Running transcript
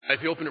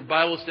If you open your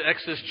Bibles to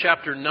Exodus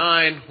chapter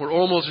 9, we're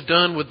almost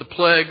done with the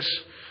plagues,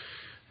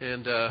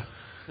 and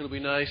it'll be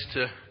nice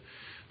to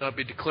not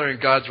be declaring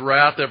God's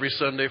wrath every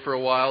Sunday for a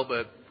while,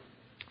 but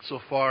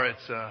so far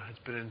it's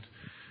been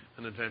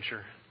an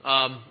adventure.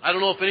 I don't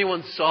know if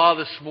anyone saw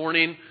this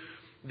morning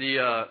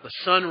the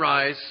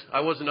sunrise.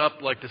 I wasn't up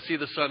to see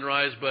the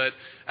sunrise, but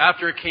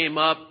after it came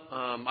up,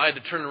 I had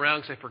to turn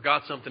around because I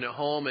forgot something at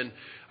home, and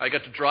I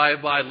got to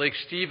drive by Lake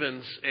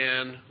Stevens,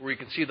 and where you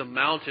can see the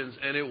mountains,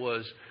 and it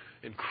was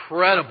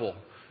incredible.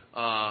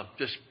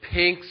 Just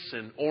pinks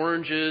and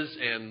oranges,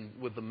 and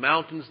with the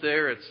mountains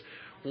there, it's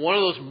one of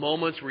those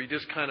moments where you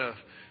just kind of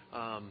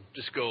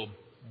just go,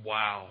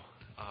 wow.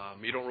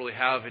 You don't really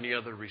have any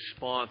other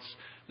response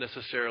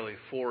necessarily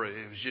for it.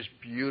 It was just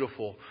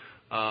beautiful.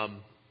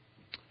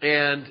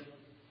 And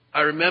I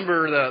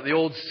remember the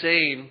old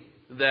saying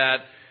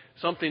that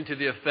something to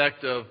the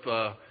effect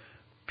of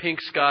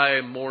pink sky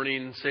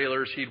morning,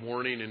 sailors heed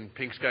warning, and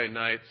pink sky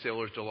night,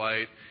 sailors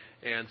delight.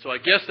 And so I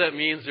guess that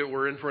means that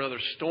we're in for another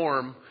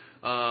storm,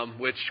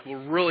 which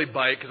will really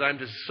bite because I'm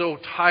just so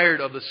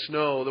tired of the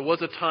snow. There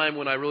was a time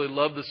when I really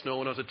loved the snow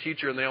when I was a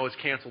teacher, and they always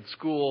canceled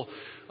school.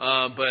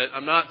 But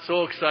I'm not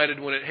so excited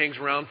when it hangs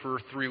around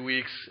for 3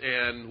 weeks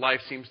and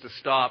life seems to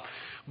stop.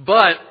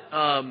 But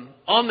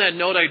on that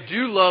note, I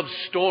do love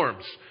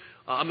storms.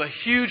 I'm a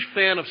huge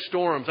fan of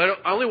storms. I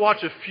only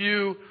watch a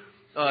few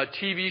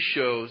TV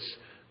shows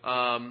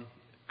because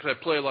I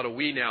play a lot of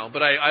Wii now.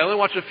 But I only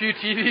watch a few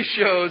TV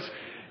shows.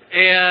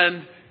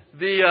 And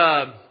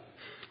the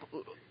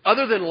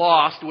other than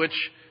Lost, which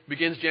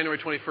begins January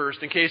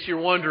 21st, in case you're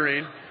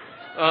wondering,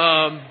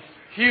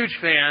 huge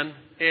fan.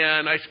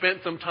 And I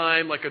spent some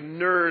time like a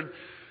nerd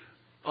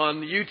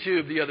on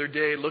YouTube the other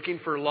day looking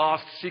for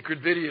lost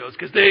secret videos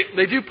because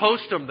they do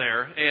post them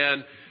there.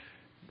 And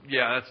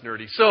yeah, that's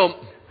nerdy. So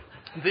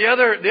the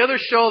other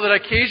show that I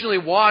occasionally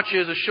watch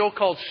is a show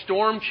called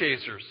Storm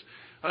Chasers.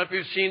 I don't know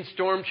if you've seen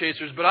Storm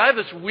Chasers, but I have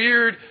this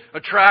weird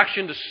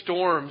attraction to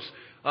storms.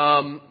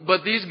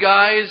 But these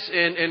guys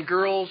and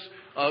girls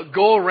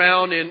go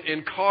around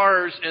in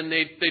cars and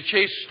they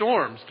chase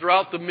storms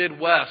throughout the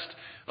Midwest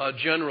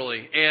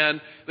generally. And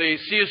they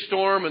see a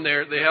storm and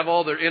they have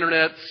all their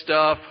internet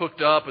stuff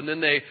hooked up, and then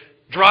they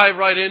drive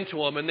right into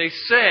them. And they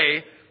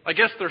say, I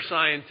guess they're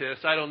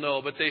scientists, I don't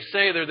know, but they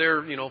say they're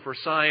there, for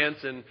science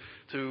and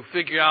to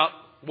figure out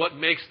what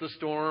makes the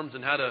storms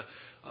and how to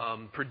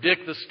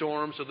predict the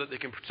storms so that they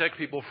can protect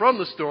people from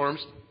the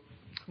storms.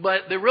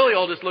 But they really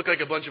all just look like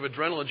a bunch of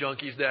adrenaline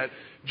junkies that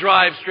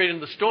drive straight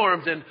into the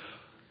storms. And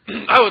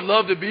I would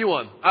love to be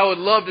one.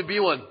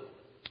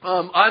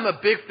 I'm a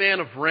big fan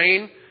of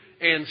rain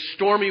and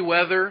stormy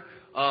weather.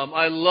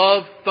 I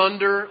love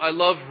thunder. I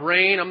love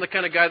rain. I'm the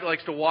kind of guy that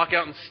likes to walk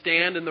out and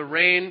stand in the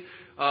rain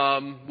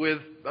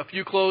with a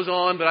few clothes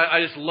on. But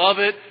I just love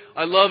it.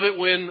 I love it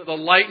when the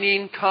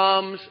lightning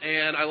comes,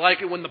 and I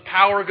like it when the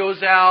power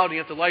goes out and you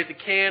have to light the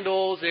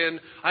candles, and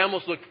I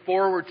almost look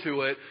forward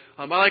to it.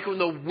 I like it when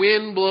the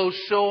wind blows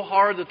so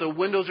hard that the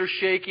windows are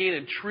shaking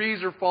and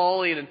trees are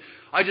falling, and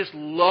I just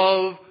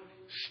love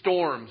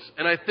storms.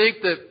 And I think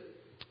that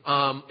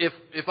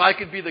if I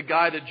could be the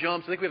guy that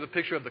jumps, I think we have a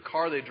picture of the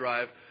car they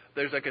drive.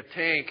 There's like a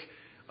tank.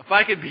 If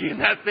I could be in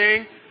that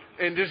thing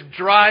and just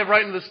drive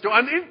right into the storm.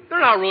 I mean, they're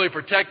not really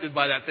protected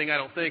by that thing, I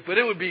don't think, but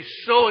it would be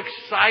so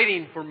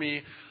exciting for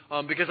me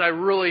because I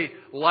really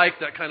like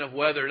that kind of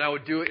weather, and I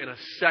would do it in a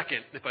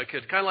second if I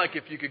could. Kind of like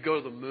if you could go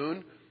to the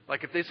moon.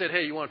 Like if they said,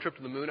 hey, you want a trip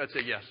to the moon? I'd say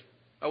yes.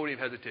 I wouldn't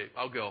even hesitate.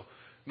 I'll go.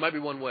 It might be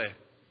one way.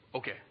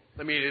 Okay.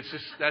 I mean,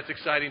 that's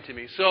exciting to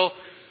me. So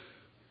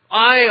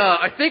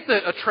I think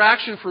the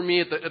attraction for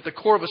me at the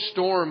core of a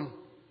storm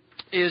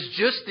is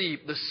just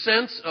the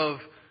sense of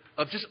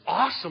just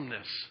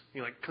awesomeness.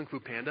 Like Kung Fu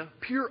Panda,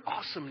 pure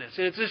awesomeness.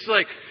 And it's just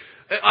like,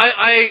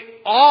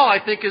 awe, I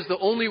think, is the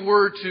only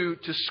word to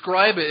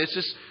describe it. It's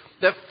just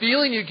that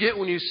feeling you get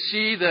when you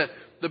see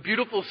the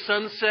beautiful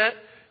sunset,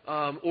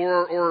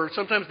 or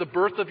sometimes the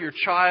birth of your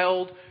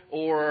child,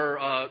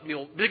 or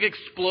big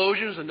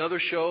explosions. Another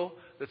show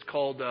that's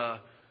called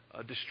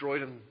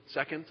Destroyed in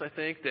Seconds, I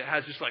think, that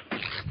has just like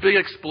big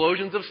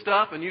explosions of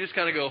stuff, and you just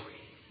kind of go,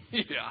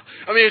 yeah.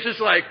 I mean, it's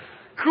just like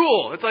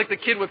cool. It's like the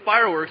kid with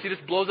fireworks. He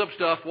just blows up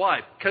stuff. Why?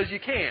 Because you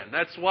can.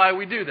 That's why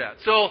we do that.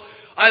 So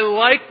I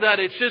like that.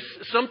 It's just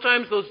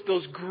sometimes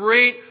those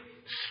great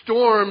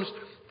storms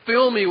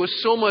fill me with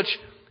so much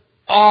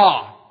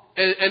awe.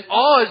 And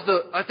awe is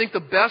I think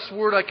the best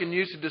word I can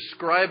use to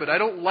describe it. I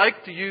don't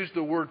like to use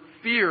the word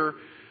fear,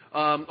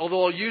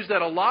 although I'll use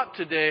that a lot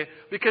today,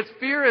 because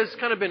fear has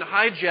kind of been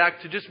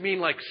hijacked to just mean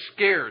like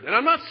scared. And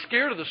I'm not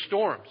scared of the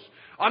storms.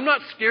 I'm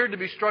not scared to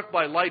be struck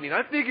by lightning.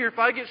 I figure if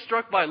I get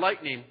struck by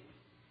lightning,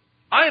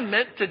 I am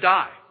meant to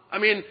die. I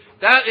mean,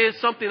 that is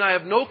something I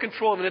have no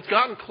control of, and it's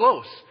gotten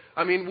close.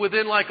 I mean,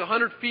 within like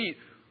 100 feet,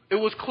 it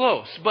was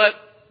close. But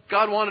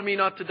God wanted me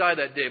not to die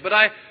that day. But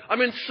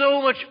I'm in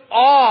so much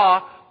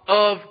awe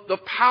of the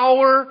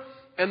power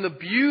and the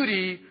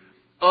beauty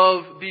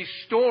of these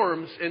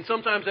storms. And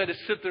sometimes I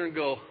just sit there and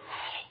go,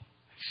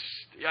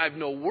 I have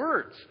no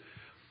words.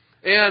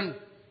 And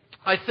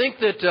I think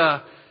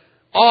that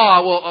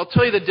Awe, well, I'll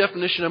tell you the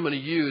definition I'm going to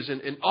use.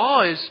 And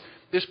awe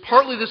is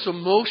partly this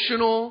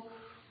emotional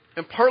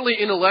and partly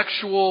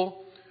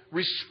intellectual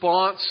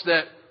response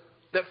that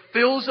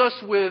fills us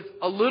with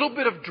a little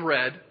bit of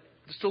dread,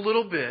 just a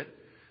little bit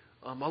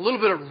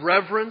of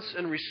reverence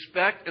and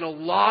respect, and a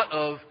lot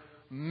of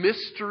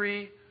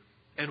mystery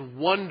and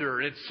wonder.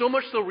 And it's so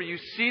much so where you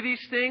see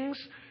these things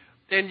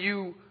and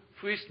you,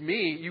 at least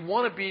me, you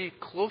want to be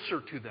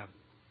closer to them.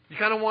 You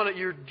kind of want to,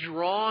 you're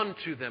drawn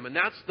to them. And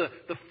that's the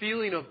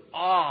feeling of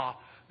awe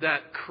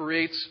that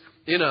creates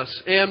in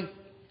us. And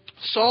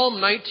Psalm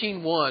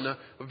 19:1,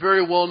 a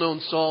very well-known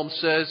psalm,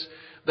 says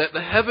that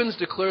the heavens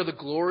declare the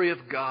glory of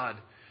God,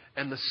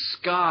 and the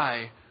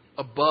sky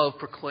above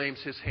proclaims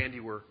His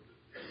handiwork.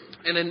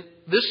 And in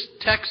this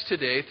text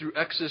today, through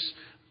Exodus,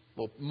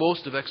 well,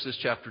 most of Exodus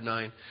chapter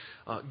 9,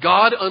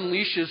 God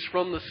unleashes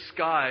from the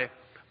sky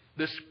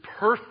this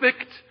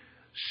perfect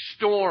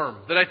storm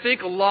that I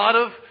think a lot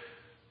of,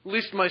 at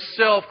least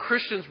myself,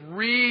 Christians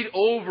read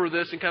over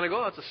this and kind of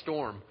go, oh, it's a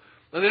storm.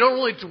 And they don't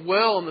really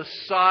dwell on the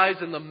size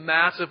and the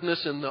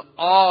massiveness and the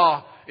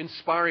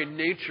awe-inspiring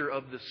nature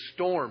of the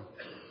storm.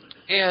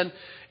 And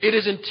it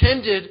is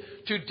intended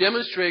to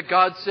demonstrate,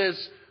 God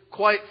says,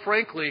 quite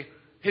frankly,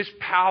 His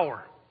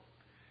power.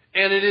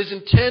 And it is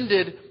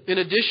intended, in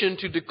addition,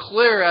 to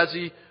declare, as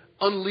He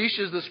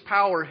unleashes this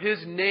power, His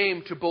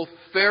name to both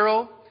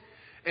Pharaoh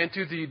and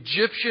to the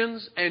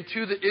Egyptians and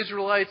to the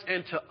Israelites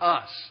and to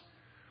us.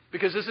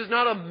 Because this is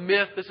not a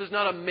myth, this is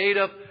not a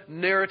made-up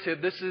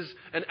narrative, this is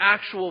an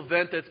actual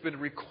event that's been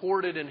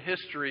recorded in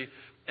history,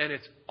 and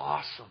it's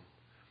awesome.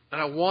 And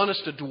I want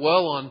us to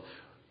dwell on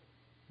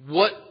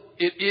what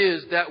it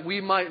is that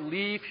we might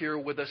leave here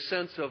with a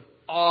sense of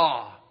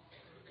awe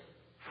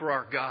for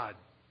our God.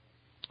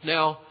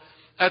 Now,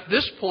 at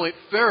this point,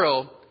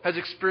 Pharaoh has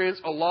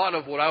experienced a lot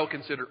of what I would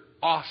consider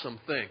awesome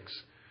things.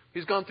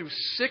 He's gone through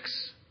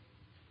six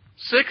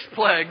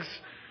plagues,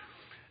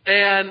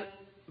 and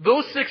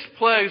those 6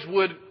 plagues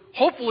would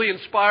hopefully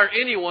inspire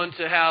anyone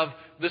to have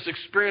this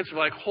experience of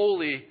like,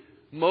 holy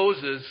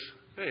Moses.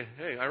 Hey,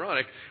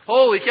 ironic.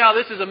 Holy cow,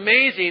 this is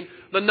amazing.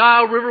 The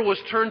Nile River was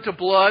turned to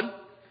blood,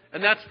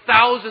 and that's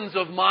thousands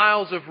of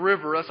miles of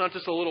river. That's not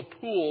just a little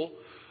pool.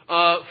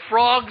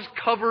 Frogs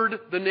covered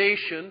the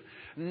nation.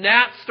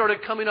 Gnats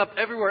started coming up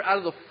everywhere, out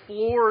of the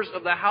floors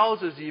of the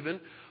houses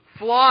even.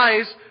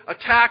 Flies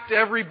attacked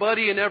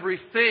everybody and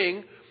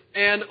everything.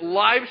 And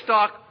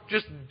livestock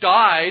just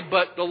died,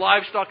 but the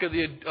livestock of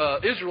the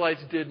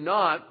Israelites did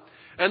not.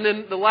 And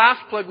then the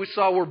last plague we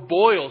saw were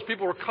boils.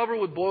 People were covered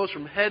with boils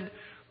from head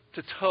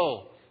to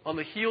toe, on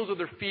the heels of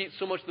their feet,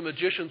 so much the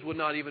magicians would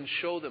not even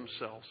show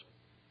themselves.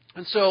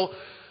 And so,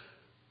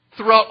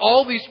 throughout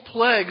all these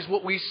plagues,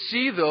 what we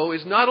see, though,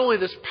 is not only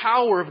this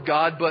power of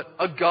God, but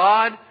a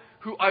God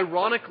who,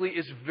 ironically,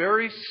 is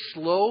very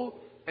slow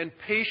and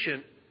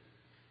patient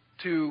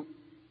to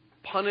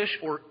punish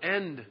or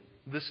end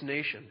this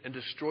nation and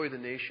destroy the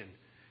nation.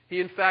 He,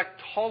 in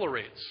fact,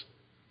 tolerates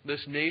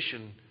this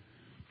nation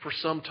for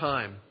some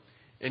time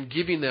and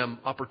giving them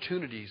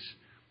opportunities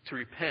to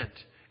repent.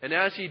 And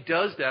as He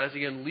does that, as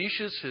He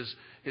unleashes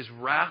His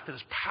wrath and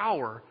His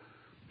power,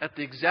 at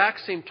the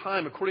exact same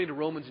time, according to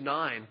Romans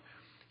 9,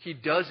 He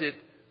does it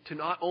to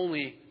not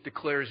only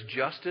declare His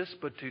justice,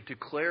 but to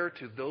declare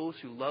to those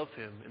who love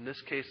Him, in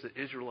this case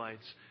the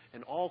Israelites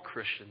and all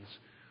Christians,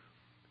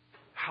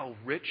 how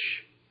rich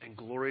and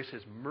glorious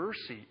His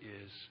mercy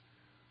is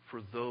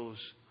for those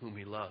whom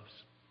He loves.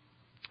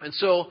 And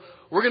so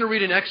we're going to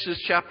read in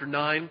Exodus chapter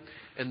 9,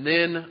 and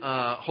then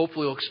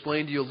hopefully we'll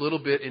explain to you a little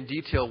bit in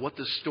detail what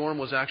this storm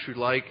was actually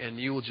like, and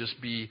you will just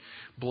be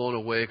blown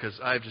away, because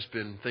I've just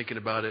been thinking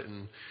about it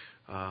and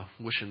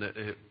wishing that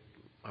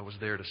I was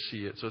there to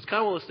see it. So it's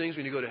kind of one of those things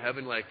when you go to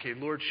heaven, like, okay,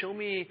 Lord, show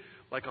me,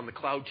 like on the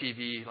cloud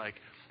TV, like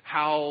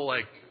how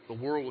like the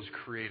world was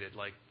created.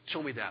 Like,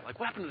 show me that. Like,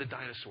 what happened to the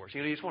dinosaurs?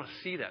 You know, you just want to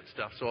see that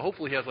stuff. So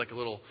hopefully He has like a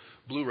little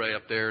Blu-ray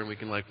up there and we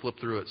can like flip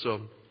through it.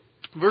 So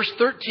verse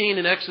 13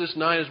 in Exodus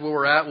 9 is where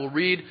we're at. We'll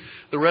read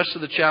the rest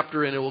of the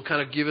chapter, and it will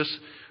kind of give us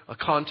a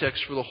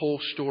context for the whole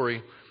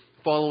story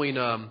following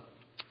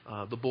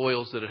the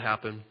boils that had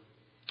happened.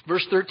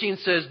 Verse 13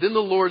 says, "Then the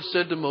Lord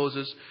said to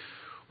Moses,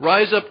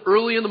 'Rise up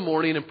early in the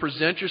morning and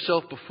present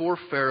yourself before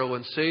Pharaoh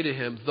and say to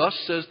him, Thus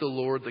says the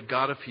Lord, the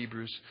God of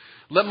Hebrews,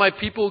 Let my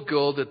people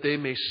go that they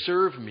may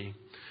serve me.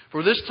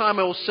 For this time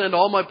I will send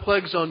all my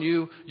plagues on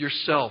you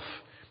yourself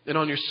and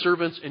on your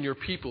servants and your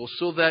people,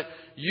 so that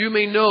you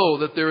may know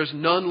that there is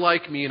none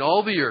like me in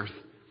all the earth.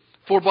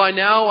 For by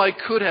now I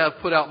could have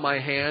put out my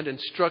hand and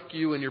struck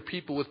you and your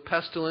people with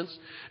pestilence,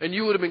 and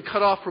you would have been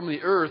cut off from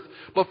the earth.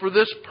 But for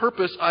this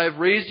purpose I have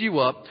raised you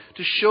up,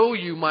 to show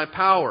you my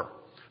power,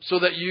 so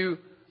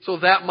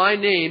that my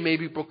name may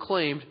be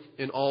proclaimed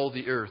in all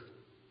the earth.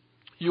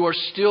 You are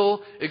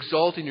still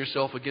exalting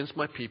yourself against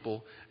my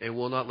people, and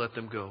will not let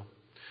them go.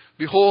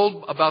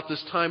 Behold, about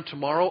this time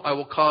tomorrow I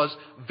will cause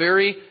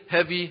very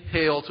heavy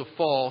hail to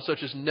fall,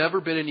 such as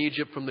never been in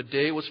Egypt from the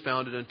day it was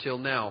founded until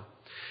now.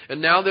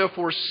 And now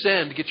therefore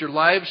send, get your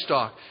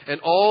livestock, and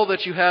all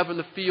that you have in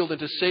the field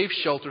into safe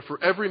shelter,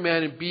 for every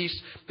man and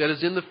beast that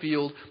is in the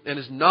field and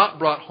is not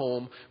brought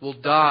home will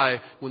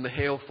die when the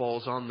hail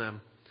falls on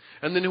them.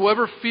 And then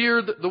whoever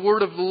feared the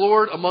word of the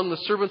Lord among the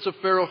servants of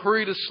Pharaoh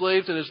hurried his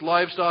slaves and his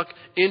livestock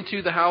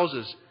into the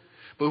houses.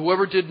 But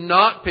whoever did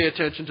not pay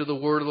attention to the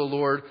word of the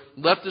Lord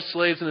left his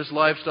slaves and his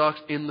livestock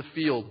in the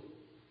field.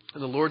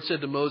 And the Lord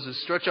said to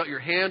Moses, stretch out your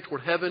hand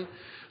toward heaven,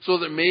 so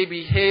that there may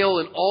be hail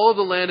in all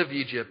the land of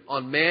Egypt,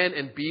 on man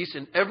and beast,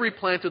 and every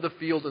plant of the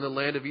field in the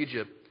land of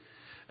Egypt.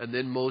 And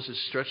then Moses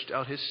stretched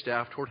out his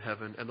staff toward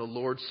heaven, and the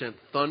Lord sent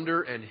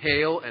thunder and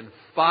hail, and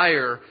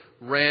fire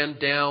ran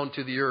down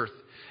to the earth.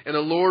 And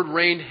the Lord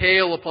rained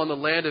hail upon the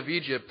land of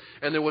Egypt,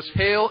 and there was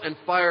hail and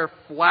fire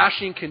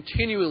flashing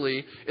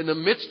continually in the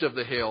midst of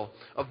the hail,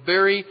 a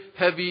very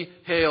heavy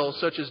hail,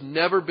 such as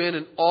never been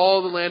in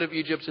all the land of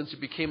Egypt since it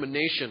became a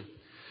nation.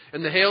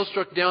 And the hail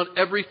struck down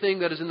everything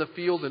that is in the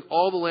field in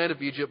all the land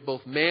of Egypt,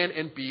 both man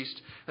and beast.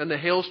 And the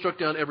hail struck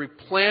down every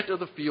plant of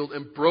the field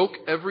and broke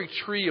every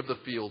tree of the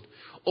field.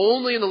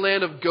 Only in the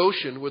land of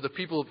Goshen, where the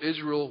people of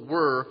Israel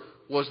were,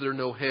 was there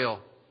no hail.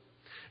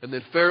 And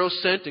then Pharaoh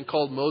sent and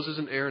called Moses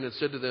and Aaron and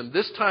said to them,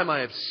 this time I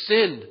have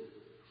sinned.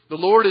 The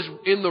Lord is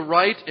in the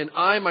right, and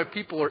I, my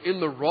people, are in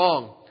the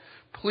wrong.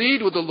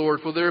 Plead with the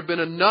Lord, for there have been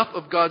enough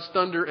of God's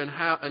thunder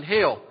and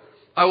hail.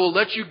 I will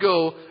let you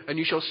go, and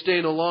you shall stay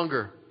no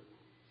longer.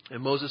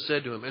 And Moses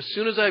said to him, as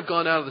soon as I have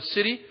gone out of the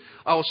city,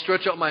 I will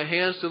stretch out my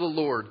hands to the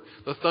Lord.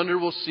 The thunder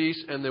will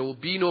cease, and there will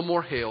be no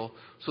more hail,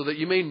 so that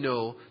you may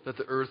know that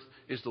the earth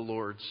is the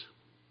Lord's.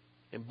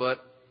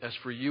 But as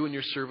for you and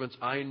your servants,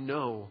 I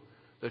know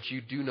that you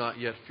do not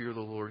yet fear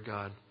the Lord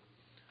God.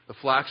 The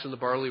flax and the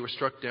barley were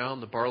struck down,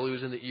 the barley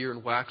was in the ear,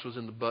 and flax was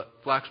in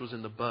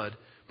the bud.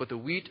 But the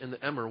wheat and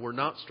the emmer were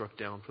not struck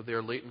down, for they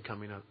are late in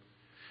coming up.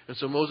 And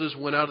so Moses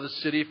went out of the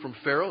city from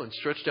Pharaoh and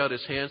stretched out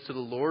his hands to the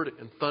Lord,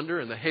 and thunder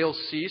and the hail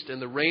ceased,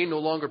 and the rain no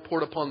longer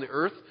poured upon the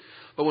earth.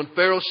 But when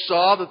Pharaoh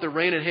saw that the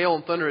rain and hail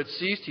and thunder had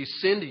ceased, he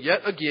sinned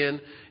yet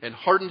again and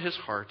hardened his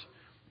heart,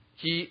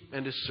 he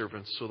and his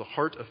servants. So the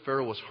heart of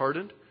Pharaoh was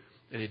hardened,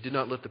 and he did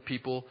not let the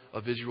people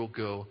of Israel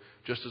go,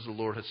 just as the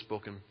Lord had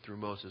spoken through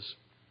Moses.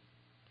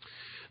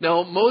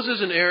 Now,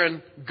 Moses and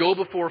Aaron go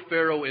before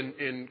Pharaoh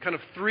in kind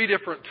of three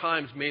different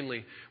times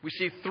mainly. We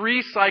see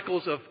three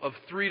cycles of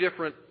three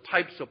different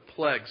types of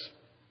plagues.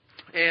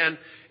 And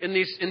in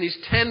these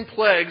 10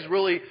 plagues,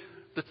 really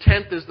the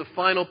 10th is the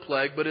final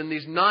plague. But in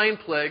these 9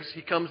 plagues,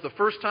 he comes the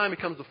first time, he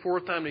comes the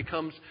 4th time, and he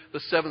comes the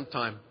 7th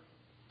time.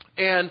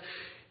 And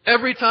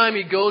every time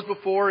he goes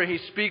before and he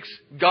speaks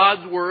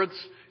God's words,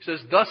 he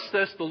says, thus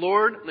says the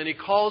Lord. And then he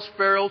calls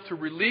Pharaoh to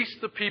release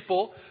the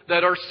people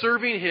that are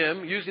serving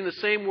him, using the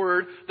same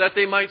word, that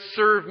they might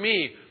serve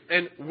me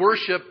and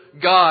worship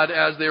God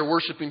as they are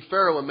worshiping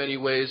Pharaoh in many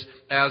ways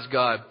as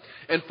God.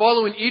 And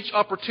following each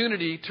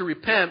opportunity to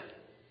repent,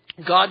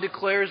 God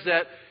declares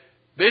that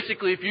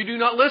basically if you do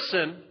not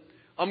listen,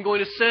 I'm going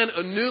to send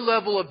a new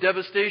level of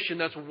devastation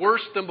that's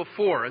worse than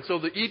before. And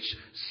so each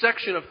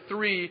section of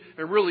 3,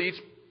 and really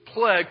each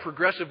plague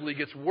progressively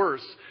gets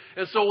worse.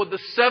 And so with the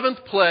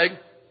 7th plague,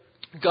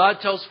 God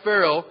tells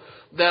Pharaoh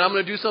that I'm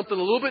going to do something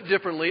a little bit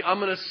differently. I'm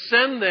going to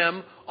send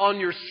them on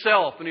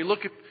yourself. And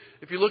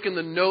if you look in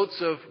the notes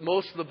of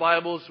most of the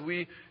Bibles,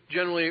 we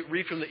generally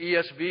read from the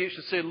ESV, it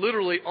should say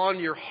literally on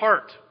your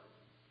heart.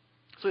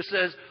 So it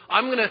says,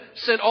 I'm going to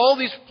send all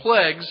these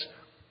plagues,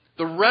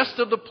 the rest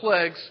of the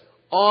plagues,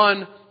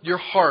 on your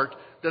heart,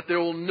 that they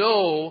will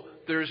know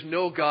there is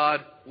no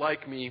God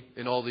like me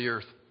in all the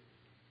earth.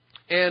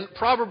 And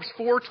Proverbs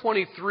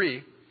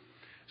 4:23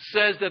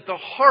 says that the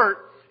heart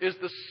is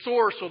the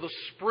source or the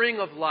spring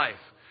of life.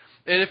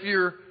 And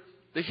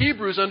the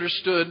Hebrews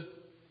understood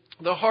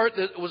the heart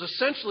that was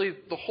essentially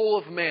the whole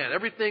of man.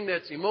 Everything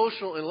that's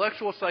emotional,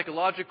 intellectual,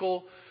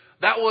 psychological,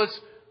 that was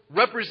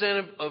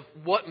representative of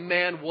what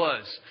man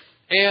was.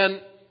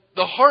 And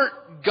the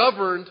heart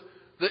governed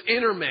the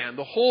inner man,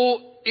 the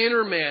whole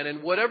inner man.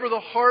 And whatever the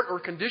heart or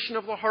condition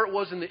of the heart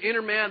was in the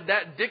inner man,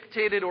 that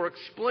dictated or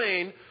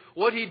explained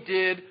what he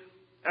did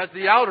as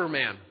the outer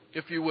man,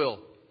 if you will.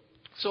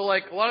 So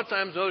like a lot of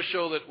times another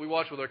show that we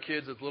watch with our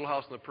kids is Little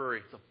House on the Prairie.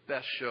 It's the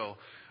best show.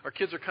 Our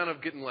kids are kind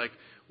of getting like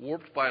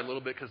warped by it a little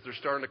bit because they're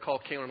starting to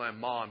call Kayla and I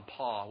Ma and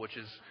Pa, which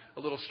is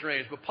a little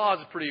strange. But Pa's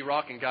a pretty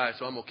rocking guy,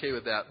 so I'm okay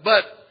with that.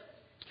 But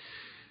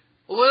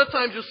a lot of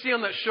times you'll see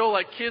on that show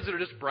like kids that are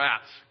just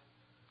brats.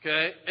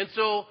 Okay? And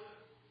so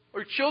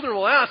our children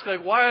will ask,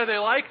 like, why are they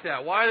like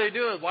that? Why are they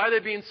doing it? Why are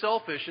they being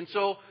selfish? And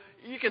so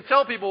you can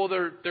tell people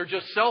they're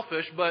just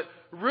selfish, but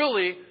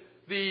really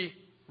the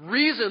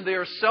reason they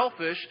are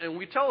selfish, and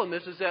we tell them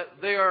this, is that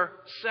they are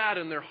sad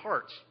in their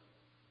hearts.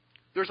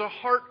 There's a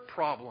heart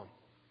problem.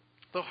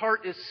 The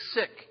heart is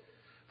sick.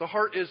 The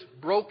heart is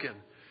broken.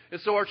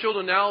 And so our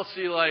children now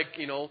see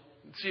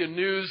see a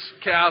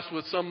newscast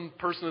with some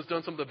person that's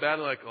done something bad,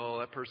 and like, oh,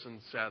 that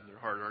person's sad in their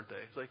heart, aren't they?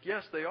 It's like,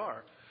 yes, they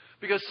are.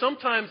 Because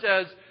sometimes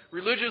as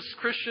religious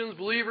Christians,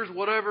 believers,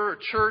 whatever,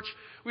 church,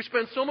 we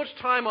spend so much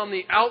time on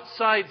the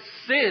outside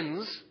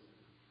sins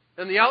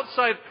and the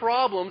outside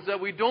problems that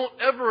we don't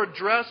ever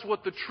address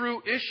what the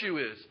true issue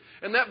is.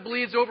 And that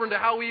bleeds over into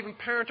how we even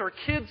parent our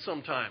kids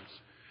sometimes.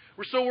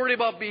 We're so worried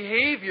about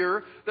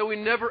behavior that we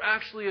never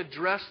actually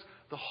address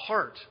the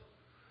heart.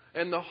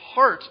 And the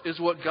heart is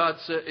what God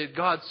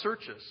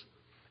searches.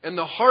 And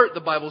the heart,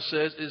 the Bible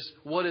says, is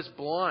what is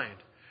blind.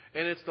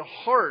 And it's the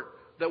heart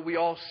that we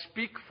all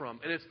speak from.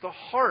 And it's the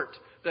heart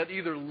that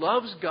either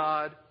loves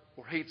God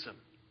or hates Him.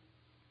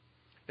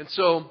 And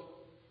so,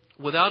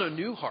 without a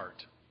new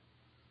heart,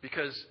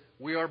 because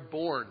we are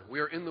born, we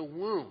are in the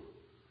womb,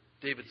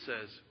 David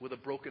says, with a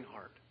broken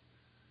heart,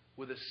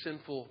 with a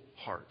sinful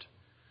heart.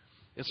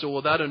 And so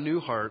without a new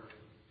heart,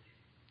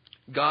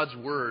 God's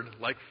Word,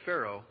 like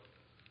Pharaoh,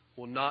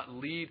 will not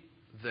lead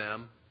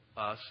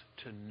us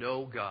to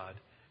know God.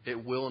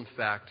 It will, in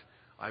fact,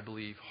 I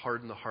believe,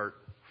 harden the heart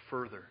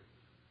further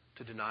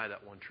to deny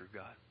that one true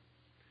God.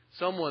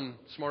 Someone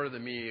smarter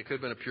than me, it could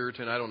have been a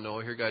Puritan, I don't know,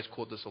 I hear guys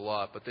quote this a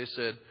lot, but they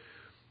said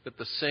that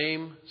the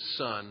same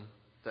sun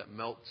that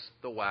melts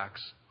the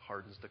wax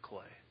hardens the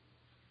clay.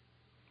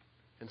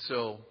 And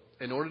so,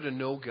 in order to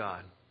know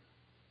God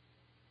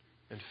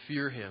and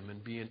fear Him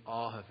and be in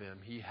awe of Him,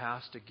 He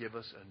has to give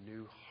us a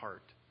new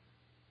heart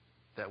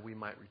that we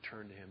might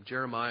return to Him.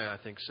 Jeremiah, I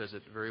think, says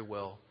it very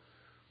well.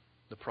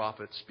 The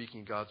prophet,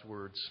 speaking God's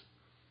words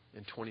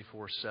in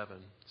 24/7,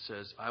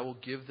 says, I will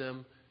give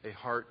them a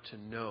heart to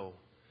know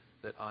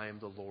that I am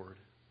the Lord,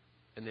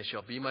 and they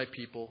shall be my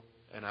people,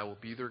 and I will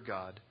be their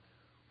God,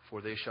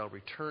 for they shall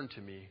return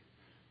to me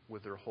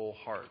with their whole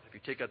heart. If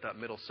you take out that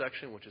middle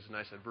section, which is a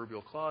nice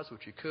adverbial clause,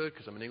 which you could,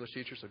 because I'm an English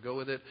teacher, so go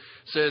with it,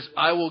 says,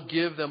 I will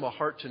give them a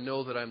heart to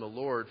know that I am the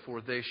Lord,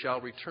 for they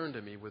shall return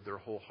to me with their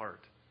whole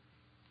heart.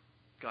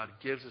 God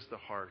gives us the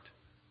heart,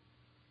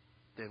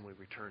 then we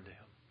return to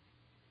Him.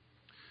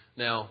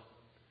 Now,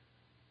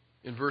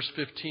 in verse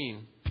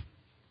 15,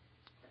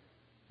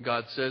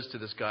 God says to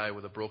this guy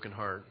with a broken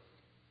heart,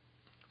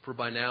 for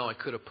by now I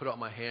could have put out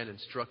my hand and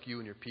struck you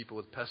and your people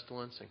with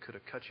pestilence and could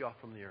have cut you off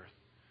from the earth.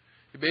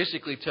 He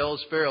basically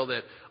tells Pharaoh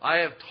that I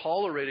have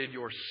tolerated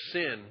your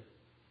sin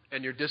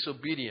and your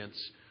disobedience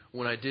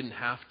when I didn't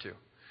have to.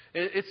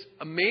 It's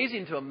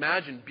amazing to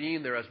imagine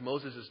being there as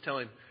Moses is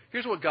telling,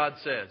 here's what God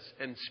says,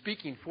 and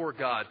speaking for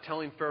God,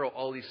 telling Pharaoh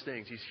all these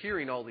things. He's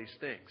hearing all these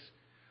things.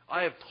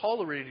 I have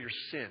tolerated your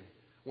sin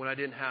when I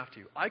didn't have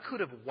to. I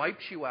could have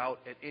wiped you out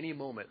at any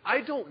moment.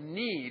 I don't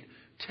need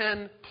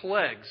 10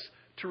 plagues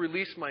to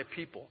release my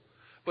people.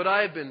 But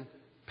I have been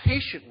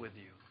patient with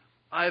you.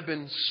 I have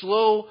been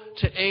slow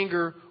to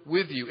anger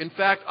with you. In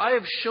fact, I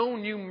have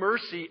shown you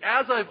mercy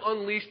as I've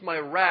unleashed my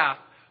wrath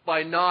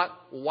by not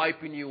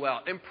wiping you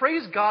out. And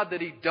praise God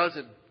that He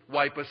doesn't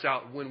wipe us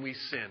out when we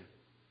sin.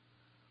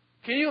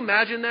 Can you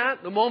imagine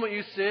that? The moment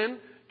you sin,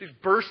 just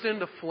burst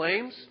into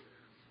flames.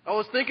 I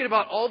was thinking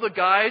about all the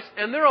guys,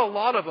 and there are a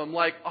lot of them,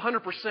 like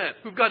 100%,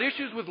 who've got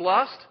issues with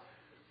lust.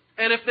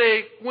 And if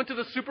they went to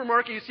the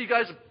supermarket, you see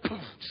guys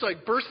just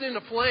like bursting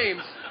into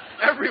flames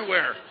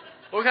everywhere.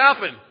 What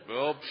happened?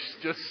 Well,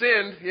 just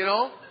sinned, you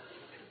know.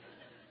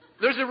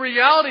 There's a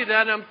reality to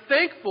that, and I'm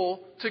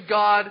thankful to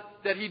God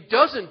that He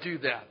doesn't do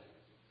that.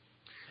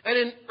 And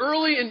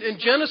in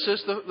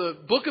Genesis, the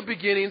book of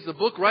beginnings, the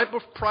book right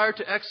prior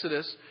to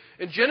Exodus,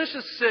 in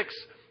Genesis 6,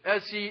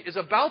 as He is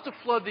about to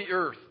flood the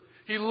earth,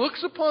 He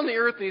looks upon the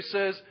earth and He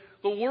says,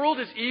 the world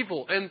is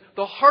evil, and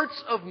the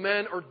hearts of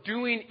men are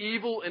doing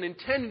evil and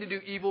intending to do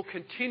evil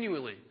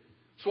continually.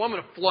 So I'm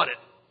going to flood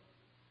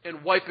it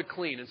and wipe it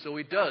clean. And so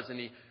He does. And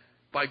He,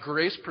 by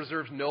grace,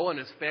 preserves Noah and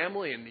his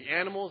family and the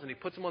animals, and He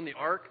puts them on the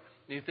ark.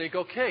 And you think,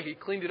 okay, He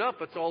cleaned it up.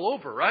 It's all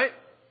over, right?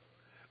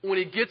 When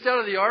He gets out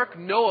of the ark,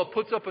 Noah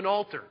puts up an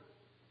altar.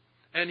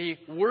 And he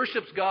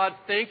worships God,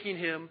 thanking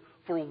Him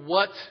for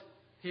what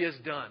He has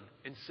done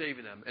in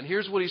saving them. And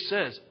here's what he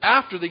says.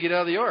 After they get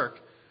out of the ark,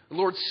 the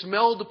Lord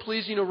smelled the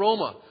pleasing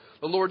aroma.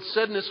 The Lord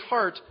said in His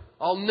heart,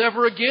 I'll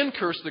never again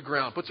curse the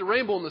ground. Puts a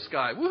rainbow in the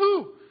sky.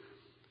 Woohoo!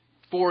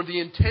 For the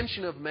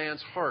intention of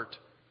man's heart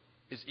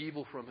is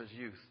evil from his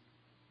youth.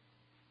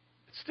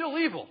 It's still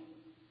evil.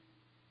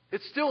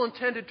 It's still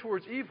intended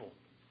towards evil.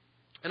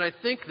 And I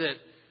think that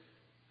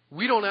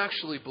we don't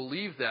actually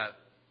believe that.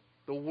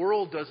 The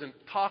world doesn't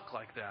talk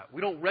like that.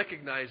 We don't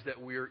recognize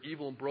that we are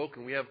evil and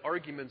broken. We have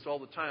arguments all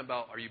the time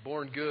about, are you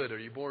born good? Are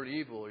you born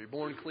evil? Are you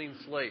born clean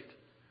slate?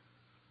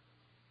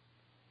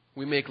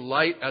 We make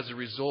light as a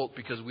result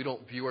because we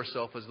don't view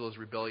ourselves as those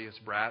rebellious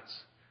brats.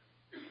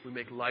 We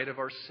make light of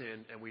our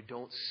sin and we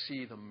don't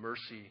see the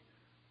mercy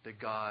that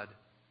God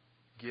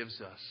gives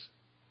us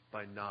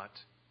by not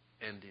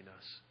ending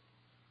us.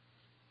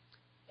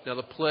 Now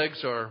the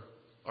plagues are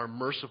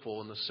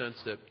merciful in the sense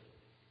that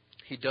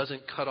He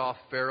doesn't cut off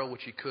Pharaoh,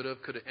 which He could have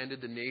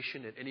ended the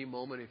nation at any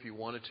moment if He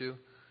wanted to.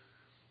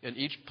 And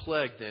each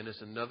plague then is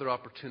another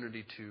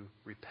opportunity to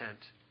repent.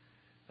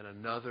 And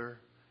another,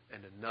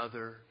 and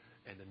another,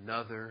 and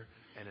another,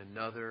 and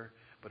another.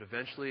 But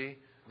eventually,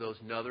 those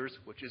anothers,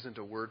 which isn't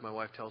a word my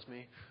wife tells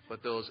me,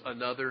 but those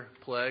another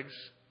plagues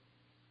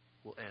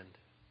will end.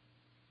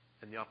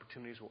 And the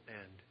opportunities will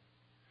end.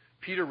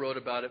 Peter wrote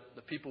about it.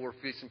 The people were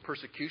facing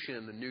persecution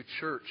in the new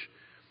church.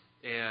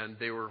 And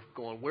they were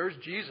going, where's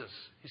Jesus?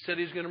 He said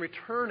he's going to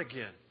return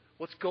again.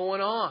 What's going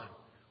on?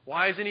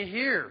 Why isn't he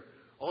here?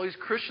 All these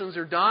Christians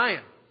are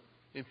dying.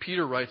 And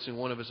Peter writes in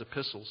one of his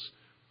epistles,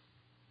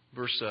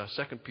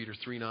 2 Peter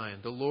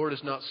 3:9, the Lord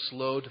is not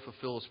slow to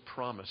fulfill his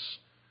promise,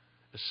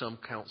 as some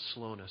count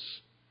slowness,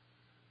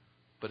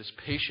 but is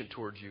patient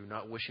towards you,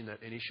 not wishing that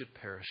any should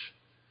perish,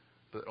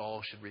 but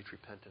all should reach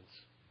repentance.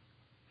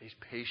 He's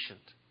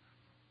patient,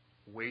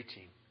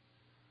 waiting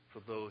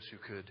for those who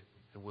could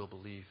and will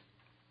believe.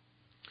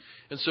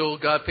 And so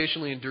God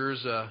patiently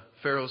endures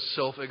Pharaoh's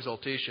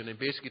self-exaltation and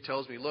basically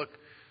tells me, look,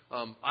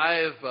 I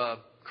have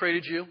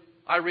created you.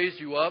 I raised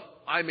you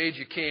up. I made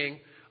you king.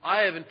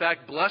 I have, in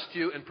fact, blessed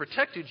you and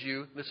protected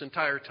you this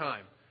entire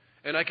time.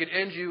 And I could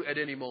end you at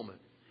any moment.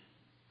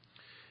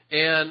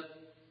 And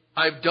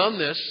I've done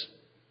this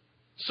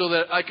so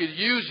that I could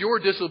use your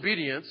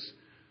disobedience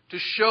to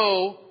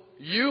show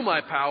you my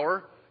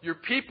power, your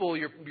people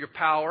your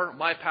power,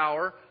 my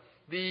power,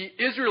 the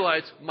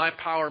Israelites my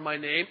power, my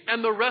name,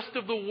 and the rest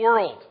of the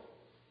world,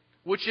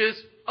 which is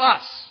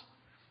us.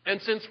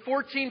 And since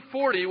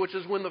 1440, which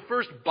is when the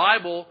first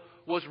Bible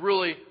was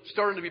really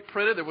starting to be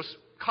printed, there was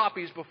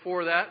copies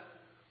before that.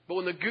 But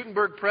when the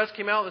Gutenberg press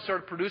came out and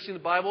started producing the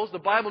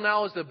Bible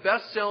now is the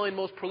best-selling,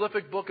 most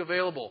prolific book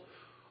available.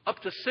 Up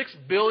to 6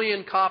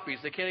 billion copies.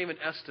 They can't even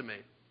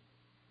estimate.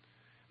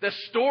 The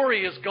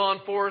story has gone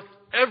forth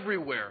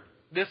everywhere.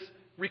 This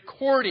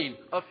recording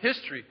of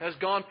history has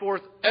gone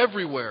forth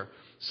everywhere.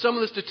 Some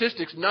of the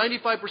statistics,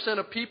 95%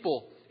 of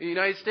people in the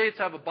United States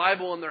have a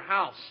Bible in their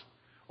house.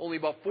 Only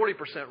about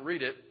 40%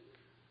 read it.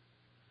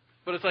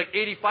 But it's like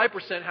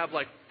 85% have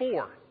like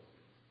 4.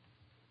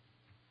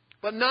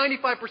 But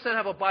 95%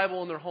 have a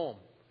Bible in their home.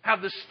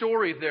 Have the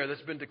story there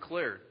that's been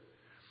declared.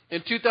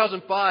 In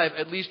 2005,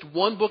 at least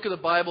one book of the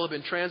Bible had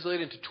been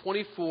translated into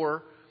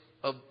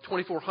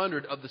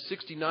 2,400 of the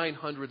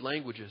 6,900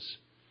 languages.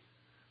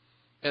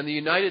 And the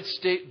United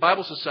States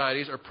Bible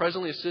Societies are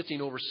presently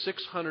assisting over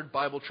 600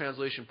 Bible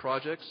translation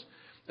projects.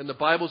 And the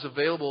Bible is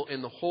available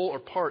in the whole or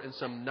part in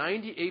some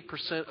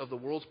 98% of the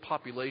world's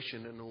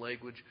population in the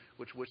language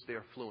which they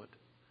are fluent.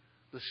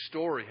 The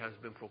story has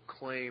been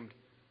proclaimed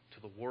to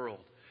the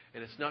world.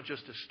 And it's not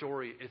just a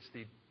story, it's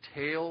the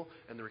tale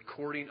and the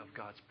recording of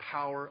God's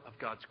power, of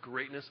God's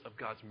greatness, of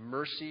God's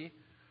mercy,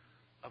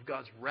 of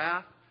God's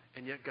wrath,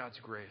 and yet God's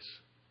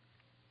grace.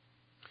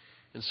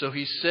 And so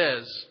he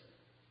says,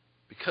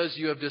 because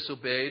you have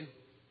disobeyed,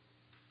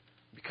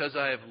 because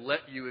I have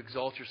let you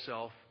exalt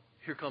yourself,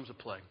 here comes a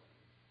plague.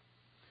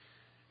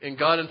 And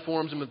God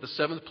informs him that the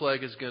 7th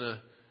plague is going to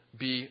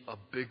be a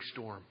big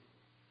storm.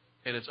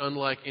 And it's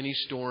unlike any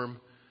storm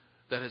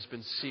that has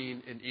been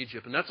seen in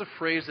Egypt. And that's a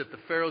phrase that the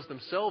pharaohs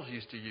themselves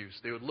used to use.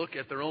 They would look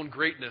at their own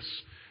greatness.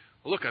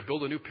 Well, look, I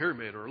built a new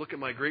pyramid, or look at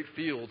my great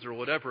fields, or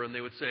whatever. And they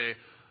would say,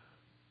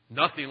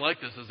 nothing like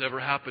this has ever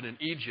happened in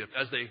Egypt,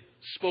 as they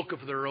spoke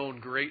of their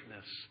own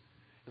greatness.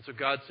 And so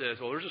God says,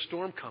 well, there's a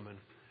storm coming,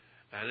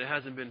 and it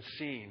hasn't been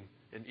seen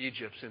in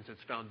Egypt since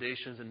its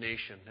foundations and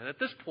nation. And at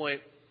this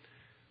point,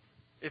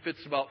 if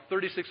it's about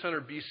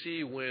 3600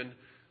 BC when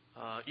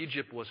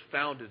Egypt was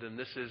founded, and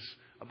this is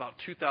about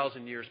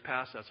 2,000 years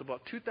past that. So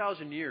about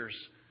 2,000 years,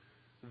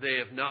 they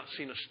have not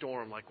seen a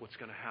storm like what's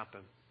going to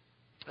happen.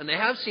 And they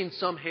have seen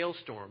some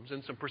hailstorms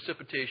and some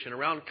precipitation.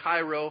 Around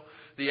Cairo,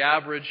 the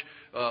average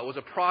was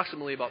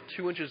approximately about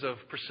 2 inches of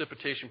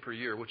precipitation per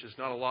year, which is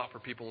not a lot for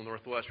people in the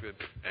Northwest.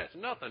 It's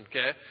nothing,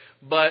 okay?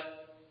 But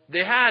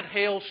they had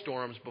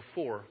hailstorms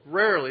before.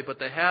 Rarely, but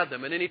they had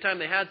them. And anytime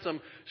they had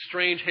some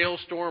strange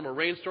hailstorm or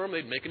rainstorm,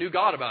 they'd make a new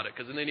god about it,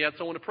 because then you had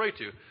someone to pray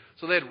to.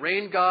 So they had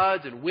rain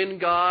gods and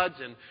wind gods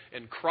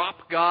and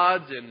crop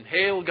gods and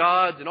hail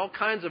gods and all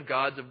kinds of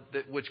gods,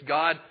 which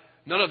God,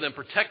 none of them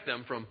protect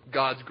them from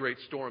God's great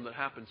storm that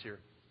happens here.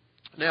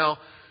 Now,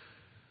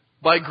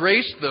 by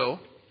grace, though,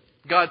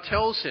 God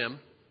tells him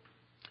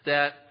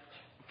that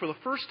for the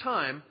first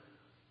time,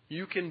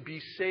 you can be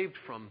saved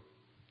from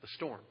the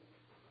storm.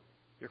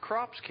 Your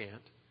crops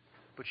can't,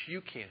 but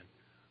you can.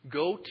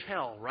 Go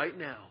tell right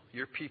now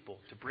your people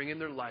to bring in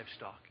their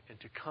livestock and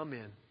to come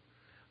in,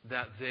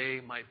 that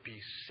they might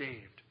be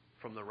saved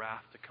from the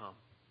wrath to come.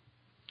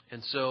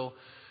 And so,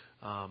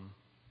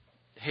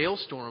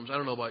 hailstorms, I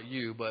don't know about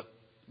you, but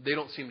they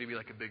don't seem to be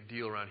like a big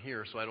deal around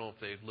here, so I don't know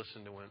if they'd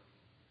listened and went,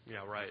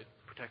 yeah, right,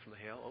 protect from the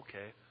hail,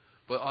 okay.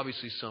 But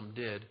obviously some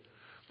did.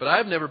 But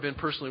I've never been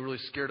personally really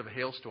scared of a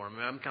hailstorm. I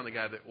mean, I'm the kind of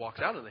guy that walks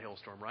out in the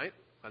hailstorm, right?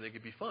 I think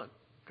it'd be fun,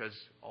 because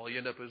all you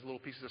end up is little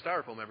pieces of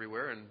styrofoam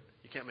everywhere, and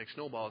you can't make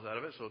snowballs out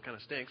of it, so it kind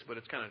of stinks, but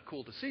it's kind of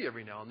cool to see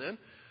every now and then.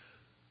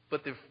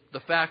 But the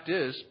fact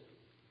is,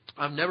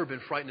 I've never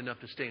been frightened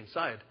enough to stay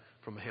inside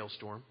from a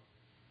hailstorm.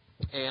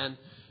 And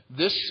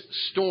this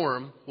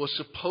storm was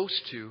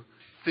supposed to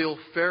fill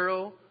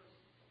Pharaoh,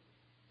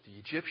 the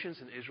Egyptians,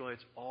 and the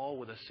Israelites all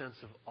with a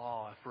sense of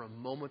awe. For a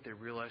moment, they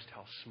realized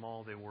how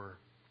small they were.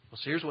 Well,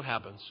 so here's what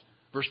happens.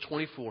 Verse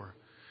 24.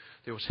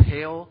 There was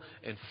hail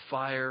and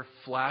fire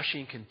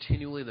flashing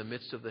continually in the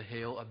midst of the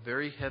hail, a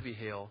very heavy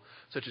hail,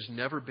 such as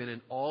never been in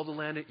all the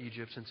land of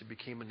Egypt since it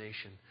became a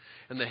nation.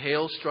 And the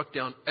hail struck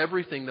down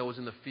everything that was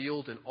in the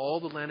field in all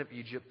the land of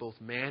Egypt, both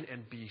man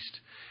and beast.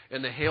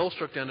 And the hail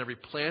struck down every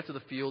plant of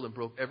the field and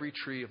broke every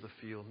tree of the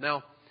field.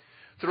 Now,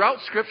 throughout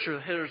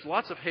Scripture, there's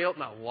lots of hail,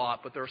 not a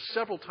lot, but there are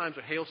several times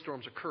where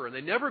hailstorms occur. And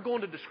they never go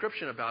into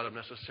description about them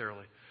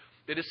necessarily.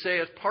 They just say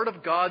as part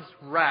of God's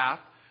wrath,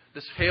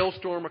 this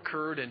hailstorm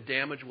occurred and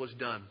damage was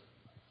done.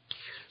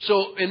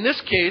 So in this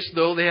case,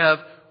 though, they have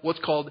what's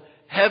called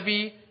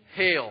heavy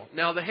hail.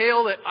 Now, the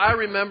hail that I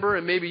remember,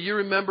 and maybe you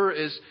remember,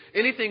 is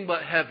anything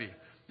but heavy.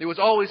 It was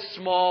always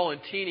small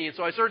and teeny. And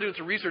so I started doing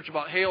some research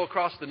about hail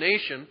across the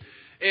nation.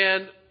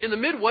 And in the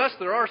Midwest,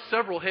 there are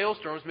several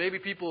hailstorms. Maybe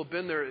people who have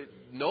been there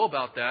know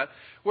about that,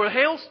 where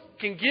hail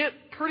can get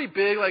pretty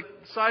big, like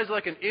size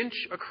like an inch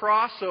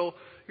across. So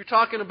you're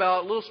talking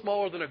about a little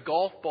smaller than a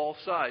golf ball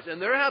size.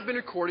 And there have been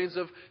recordings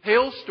of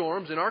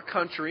hailstorms in our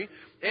country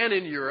and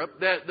in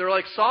Europe that they're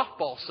like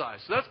softball size.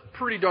 So that's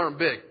pretty darn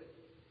big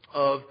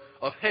of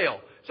hail.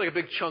 It's like a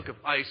big chunk of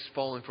ice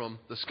falling from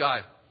the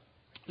sky.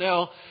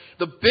 Now,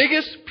 the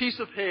biggest piece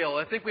of hail,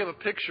 I think we have a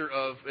picture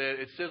of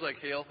it. It says like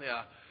hail,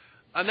 yeah.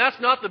 And that's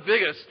not the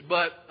biggest,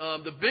 but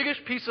the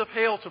biggest piece of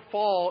hail to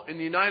fall in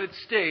the United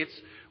States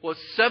was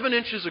 7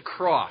 inches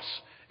across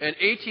and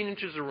 18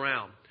 inches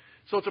around.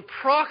 So it's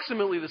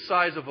approximately the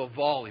size of a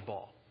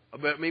volleyball,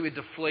 about maybe a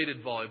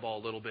deflated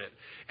volleyball a little bit.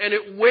 And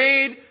it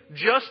weighed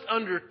just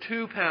under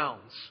 2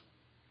 pounds.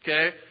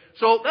 Okay?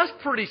 So that's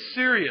pretty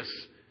serious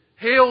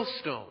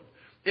hailstone.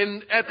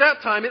 And at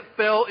that time, it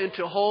fell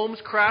into homes,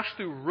 crashed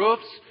through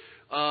roofs.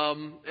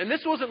 And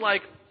this wasn't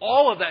like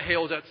all of that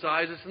hail was that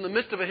size. It's in the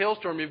midst of a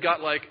hailstorm. You've got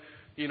like,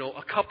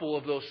 a couple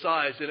of those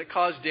size. And it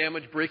caused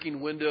damage,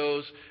 breaking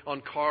windows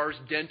on cars,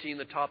 denting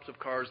the tops of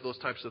cars, those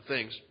types of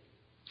things.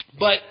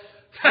 But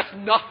that's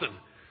nothing.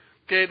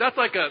 Okay, that's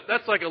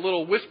like a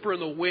little whisper in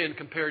the wind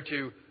compared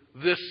to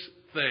this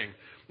thing.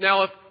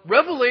 Now, if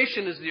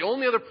Revelation is the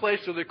only other place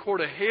where they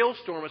record a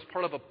hailstorm as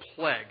part of a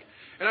plague,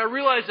 and I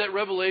realize that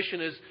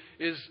Revelation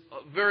is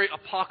very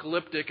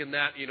apocalyptic in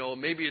that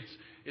maybe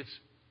it's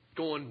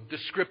going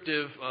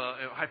descriptive,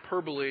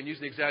 hyperbole, and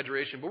using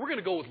exaggeration, but we're going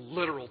to go with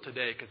literal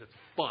today because it's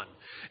fun.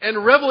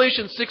 And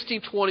Revelation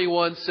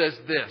 16:21 says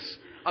this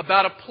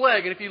about a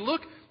plague, and if you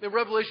look in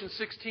Revelation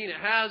 16, it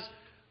has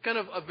kind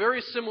of a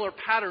very similar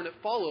pattern it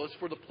follows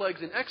for the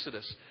plagues in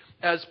Exodus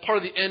as part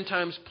of the end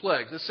times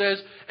plagues. It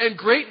says, and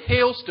great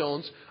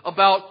hailstones,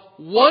 about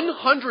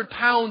 100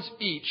 pounds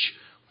each,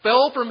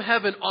 fell from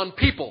heaven on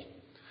people.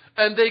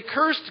 And they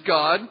cursed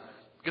God,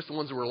 I guess the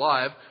ones that were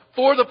alive,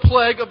 for the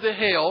plague of the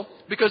hail,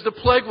 because the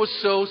plague was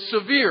so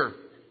severe.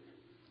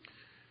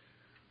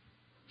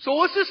 So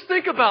let's just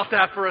think about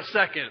that for a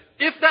second.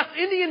 If that's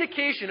any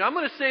indication, I'm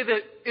going to say that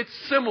it's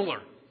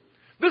similar.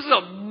 This is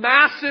a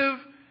massive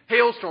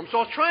hailstorm. So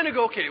I was trying to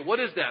go, okay, what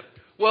is that?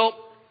 Well,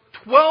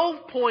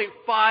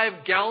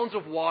 12.5 gallons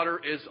of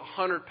water is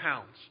 100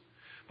 pounds.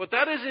 But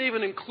that doesn't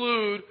even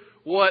include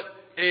what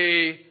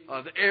the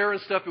air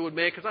and stuff it would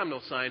make, because I'm no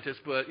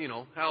scientist, but,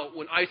 how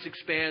when ice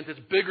expands, it's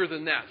bigger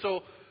than that.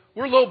 So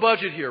we're low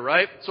budget here,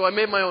 right? So I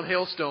made my own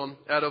hailstone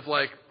out of,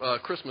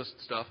 Christmas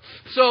stuff.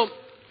 So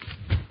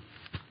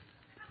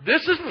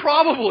this is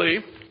probably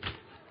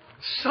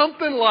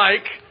something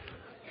like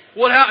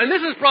what happened. And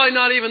this is probably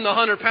not even the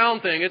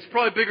 100-pound thing. It's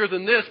probably bigger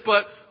than this,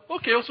 but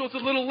okay, so it's a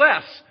little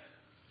less.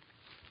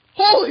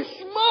 Holy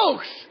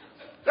smokes!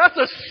 That's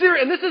a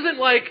serious, and this isn't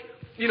like,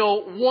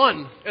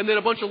 one and then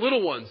a bunch of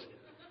little ones.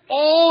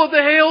 All of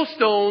the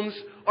hailstones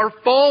are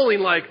falling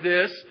like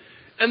this,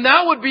 and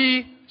that would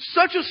be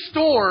such a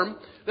storm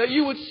that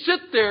you would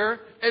sit there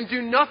and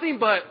do nothing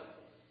but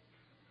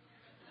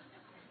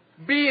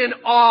be in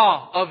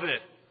awe of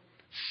it.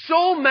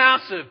 So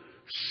massive,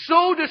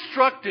 so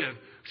destructive,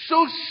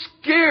 so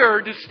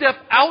scared to step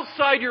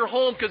outside your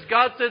home because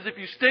God says if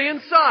you stay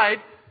inside,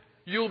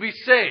 you'll be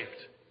saved.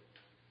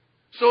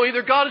 So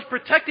either God is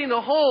protecting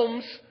the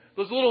homes,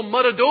 those little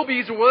mud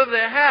adobes or whatever they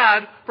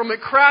had, from it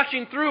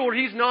crashing through, or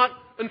He's not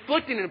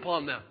inflicting it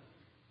upon them.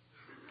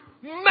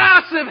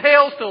 Massive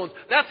hailstones.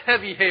 That's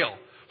heavy hail.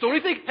 So when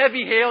you think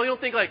heavy hail, you don't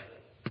think like,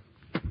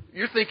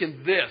 you're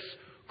thinking this.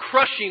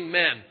 Crushing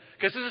men.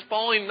 Because this is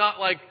falling not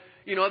like,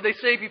 they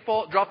say if you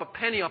drop a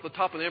penny off the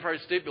top of the Empire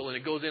State Building,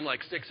 it goes in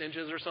like 6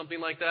 inches or something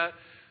like that.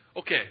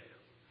 Okay.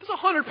 This is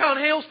a 100-pound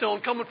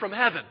hailstone coming from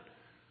heaven.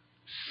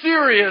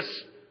 Serious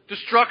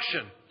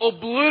destruction.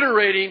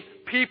 Obliterating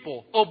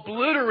people.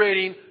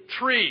 Obliterating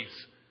trees.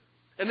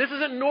 And this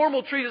isn't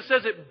normal trees. It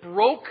says it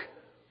broke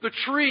the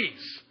trees.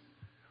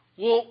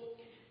 Well,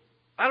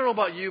 I don't know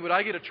about you, but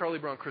I get a Charlie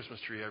Brown Christmas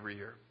tree every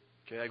year.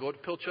 Okay, I go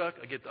up to Pilchuck.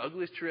 I get the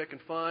ugliest tree I can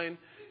find.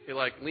 It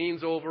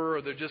leans over,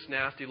 or they're just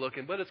nasty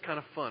looking, but it's kind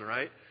of fun,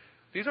 right?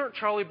 These aren't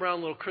Charlie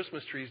Brown little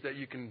Christmas trees that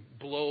you can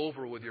blow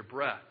over with your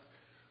breath.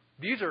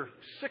 These are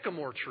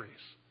sycamore trees.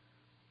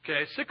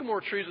 Okay,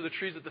 sycamore trees are the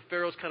trees that the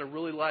pharaohs kind of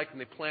really liked,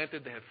 and they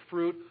planted. They had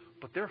fruit,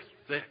 but they're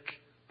thick.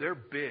 They're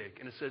big.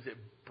 And it says it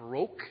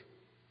broke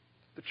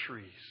the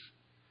trees.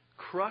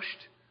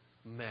 crushed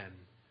men,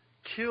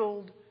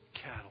 killed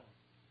cattle.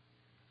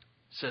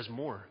 Says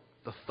more,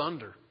 the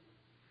thunder.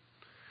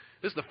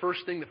 This is the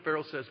first thing that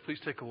Pharaoh says, please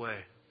take away.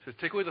 He says,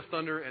 take away the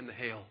thunder and the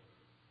hail.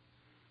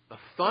 The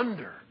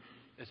thunder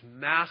is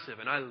massive,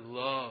 and I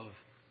love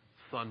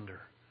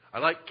thunder. I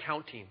like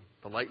counting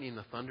the lightning and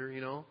the thunder,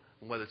 and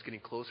whether it's getting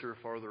closer or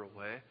farther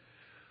away.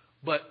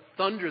 But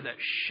thunder that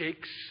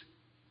shakes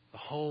the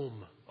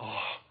home,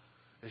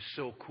 is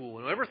so cool.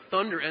 And whenever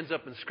thunder ends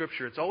up in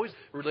Scripture, it's always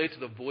related to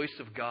the voice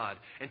of God.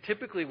 And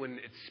typically when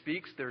it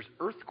speaks, there's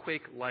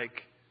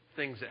earthquake-like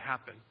things that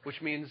happen,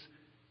 which means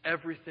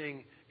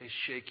everything is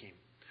shaking.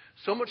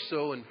 So much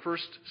so in 1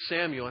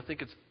 Samuel, I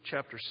think it's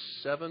chapter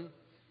 7.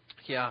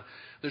 Yeah,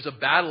 there's a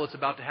battle that's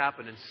about to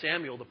happen, and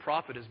Samuel, the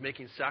prophet, is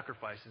making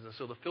sacrifices. And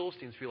so the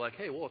Philistines feel like,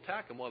 hey, we'll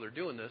attack them while they're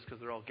doing this because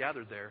they're all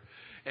gathered there.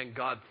 And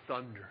God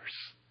thunders.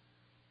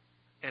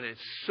 And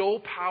it's so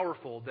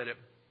powerful that it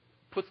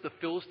puts the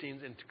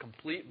Philistines into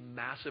complete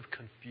massive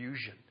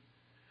confusion.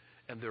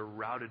 And they're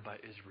routed by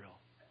Israel.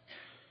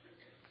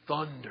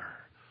 Thunder.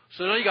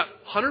 So now you got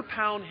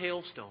 100-pound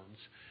hailstones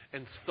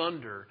and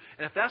thunder.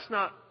 And if that's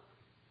not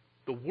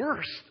the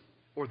worst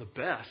or the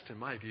best, in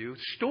my view,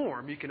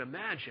 storm, you can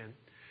imagine,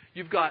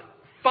 you've got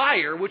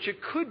fire, which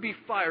it could be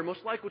fire.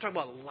 Most likely we're talking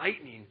about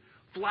lightning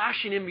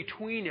flashing in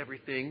between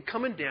everything,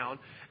 coming down.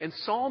 And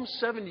Psalm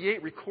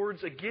 78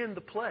 records again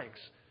the plagues.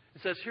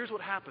 It says, here's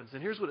what happens.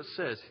 And here's what it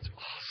says. It's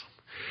awesome.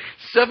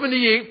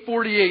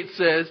 78:48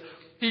 says,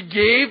 He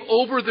gave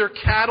over their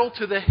cattle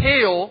to the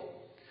hail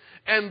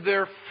and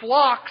their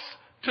flocks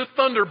to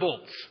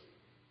thunderbolts.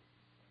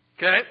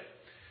 Okay?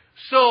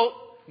 So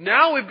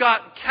now we've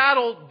got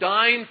cattle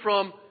dying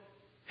from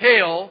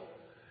hail,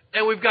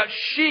 and we've got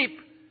sheep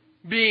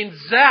being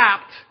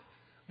zapped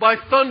by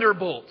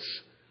thunderbolts.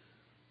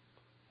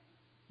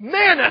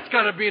 Man, that's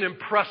got to be an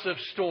impressive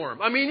storm.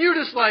 I mean, you're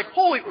just like,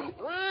 holy,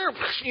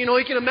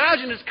 you can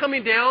imagine it's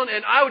coming down,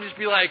 and I would just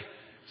be like,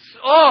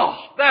 oh,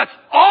 that's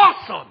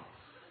awesome.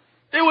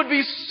 It would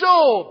be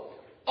so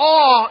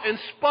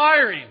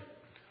awe-inspiring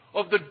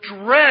of the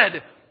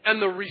dread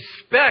and the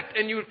respect.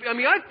 And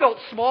I felt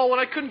small when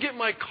I couldn't get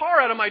my car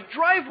out of my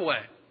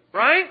driveway,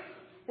 right?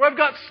 Where I've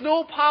got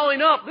snow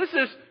piling up. This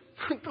is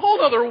a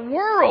whole other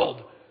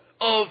world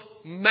of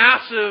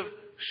massive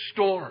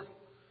storm.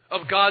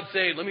 Of God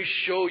saying, let me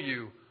show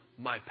you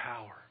my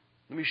power.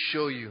 Let me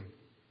show you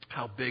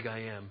how big I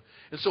am.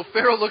 And so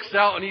Pharaoh looks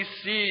out and he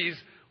sees,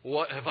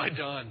 what have I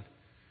done?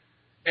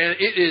 And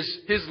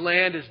his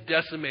land is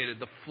decimated.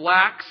 The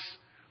flax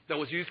that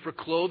was used for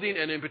clothing,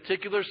 and in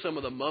particular some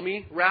of the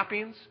mummy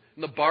wrappings,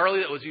 and the barley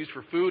that was used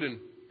for food and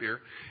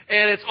beer.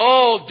 And it's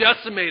all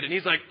decimated. And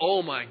he's like,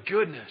 oh my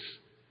goodness,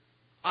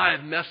 I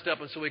have messed up.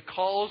 And so he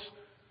calls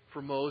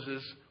for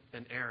Moses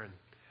and Aaron.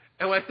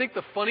 And I think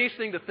the funniest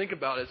thing to think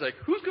about is like,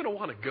 who's going to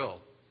want to go?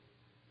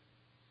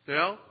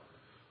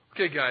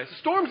 Okay, guys, the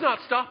storm's not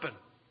stopping.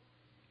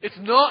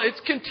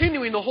 It's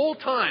continuing the whole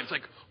time. It's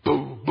like,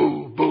 boom,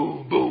 boom,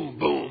 boom, boom,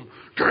 boom.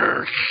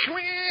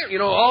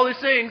 All these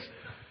things.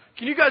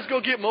 Can you guys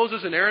go get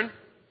Moses and Aaron?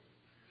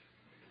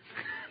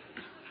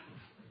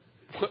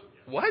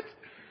 What?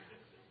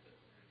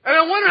 And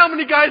I wonder how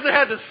many guys they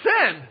had to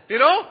send,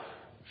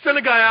 Send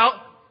a guy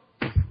out.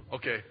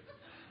 Okay,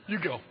 you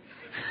go.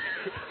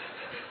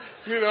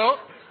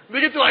 They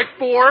get to like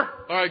 4.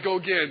 All right, go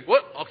again.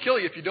 What? I'll kill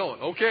you if you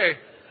don't. Okay.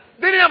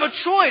 They didn't have a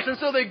choice. And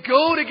so they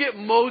go to get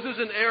Moses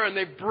and Aaron.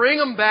 They bring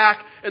them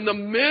back in the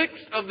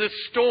midst of this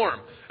storm.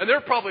 And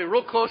they're probably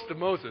real close to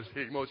Moses.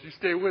 Hey, Moses, you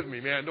stay with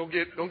me, man. Don't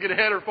get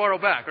ahead or far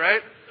back,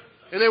 right?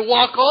 And they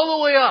walk all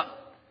the way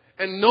up.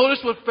 And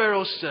notice what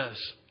Pharaoh says.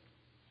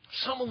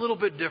 Something a little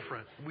bit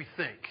different, we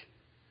think.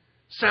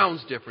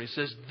 Sounds different. He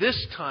says,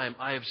 this time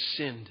I have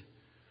sinned.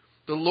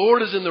 The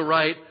Lord is in the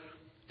right,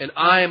 and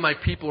I and my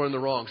people are in the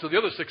wrong. So the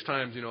other 6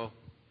 times,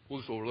 we'll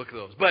just overlook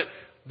those. But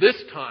this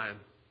time,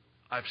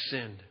 I've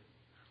sinned.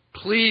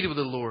 Plead with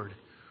the Lord.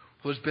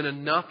 For there's been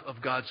enough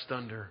of God's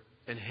thunder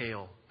and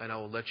hail, and I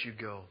will let you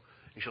go.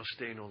 You shall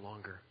stay no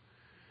longer.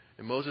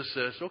 And Moses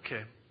says,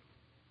 okay,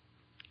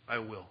 I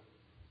will.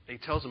 And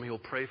he tells him he'll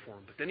pray for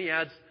him. But then he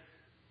adds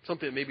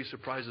something that maybe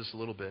surprises us a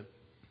little bit.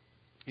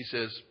 He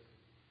says,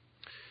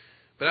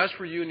 but as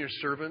for you and your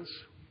servants,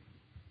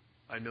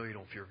 I know you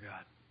don't fear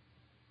God.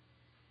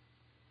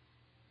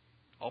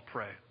 I'll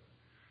pray.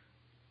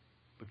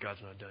 But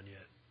God's not done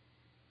yet.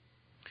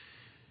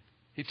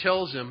 He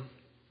tells him,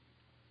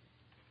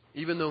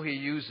 even though he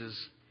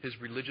uses his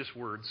religious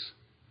words,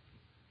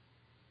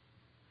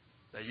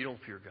 that you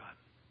don't fear God.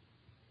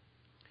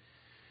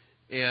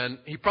 And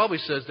he probably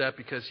says that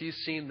because he's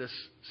seen this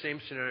same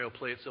scenario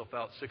play itself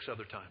out 6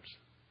 other times.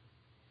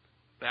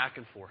 Back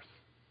and forth.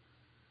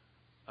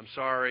 I'm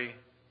sorry,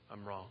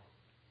 I'm wrong.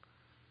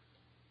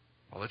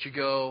 I'll let you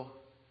go,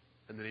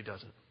 and then he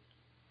doesn't.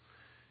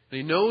 And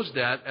he knows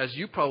that, as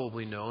you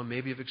probably know, and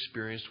maybe have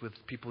experienced with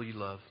people you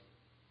love,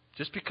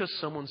 just because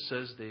someone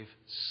says they've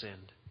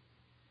sinned,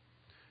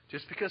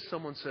 just because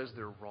someone says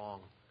they're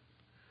wrong,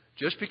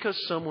 just because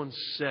someone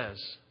says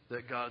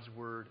that God's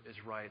word is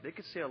right, they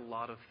could say a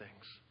lot of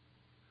things.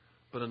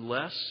 But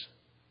unless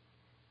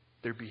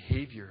their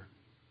behavior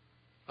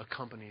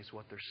accompanies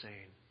what they're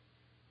saying.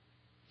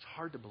 It's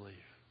hard to believe.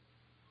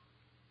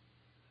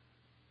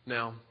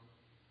 Now,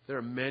 there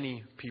are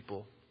many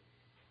people,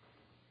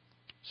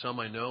 some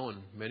I know and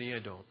many I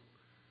don't,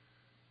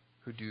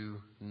 who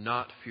do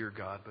not fear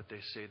God, but they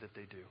say that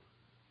they do.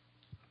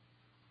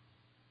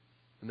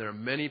 And there are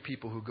many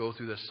people who go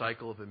through the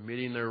cycle of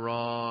admitting they're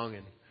wrong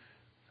and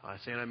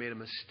saying I made a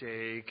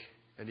mistake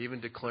and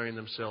even declaring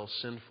themselves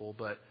sinful,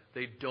 but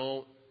they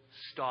don't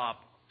stop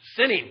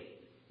sinning.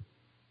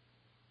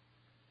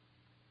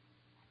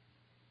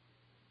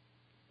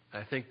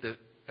 I think that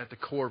at the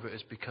core of it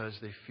is because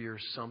they fear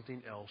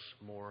something else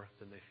more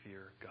than they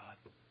fear God.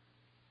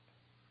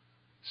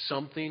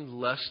 Something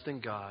less than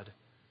God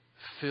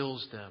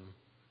fills them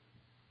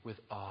with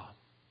awe.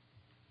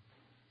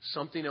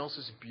 Something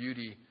else's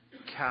beauty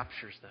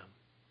captures them.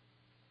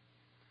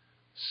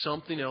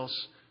 Something else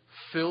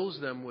fills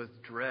them with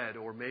dread,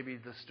 or maybe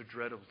just the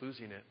dread of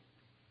losing it.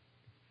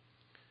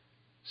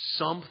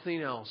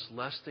 Something else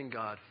less than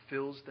God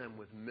fills them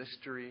with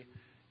mystery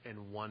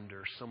and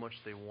wonder, so much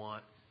they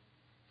want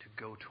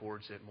to go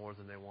towards it more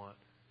than they want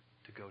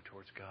to go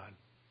towards God.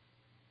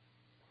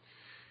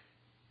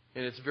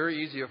 And it's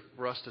very easy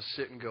for us to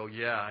sit and go,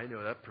 yeah, I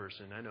know that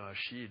person. I know how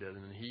she does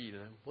and he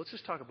does. Let's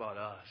just talk about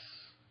us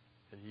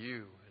and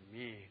you and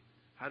me.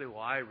 How do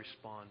I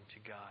respond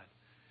to God?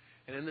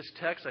 And in this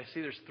text, I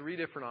see there's three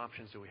different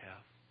options that we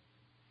have.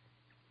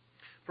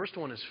 First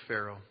one is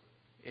Pharaoh.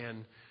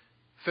 And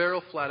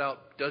Pharaoh flat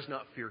out does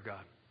not fear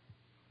God.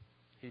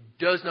 He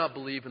does not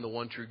believe in the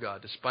one true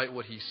God. Despite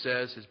what he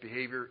says, his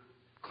behavior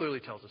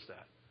clearly tells us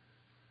that.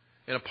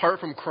 And apart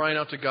from crying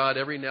out to God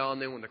every now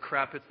and then when the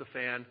crap hits the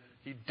fan,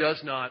 he does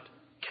not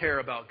care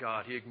about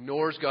God. He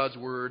ignores God's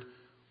word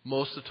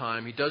most of the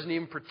time. He doesn't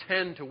even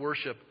pretend to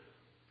worship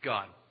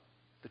God,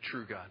 the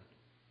true God.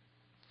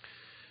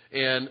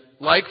 And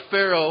like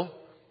Pharaoh,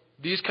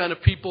 these kind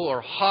of people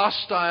are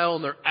hostile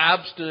and they're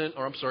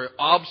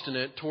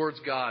obstinate towards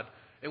God.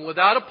 And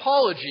without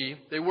apology,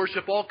 they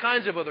worship all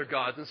kinds of other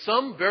gods. And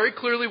some very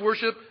clearly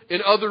worship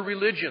in other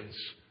religions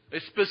a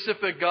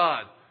specific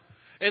God.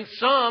 And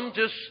some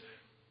just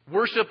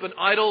worship an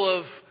idol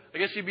of, I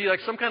guess you'd be like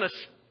some kind of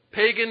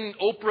pagan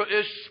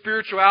Oprah-ish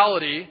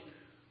spirituality,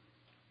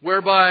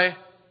 whereby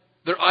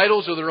their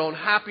idols are their own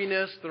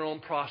happiness, their own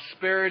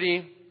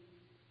prosperity,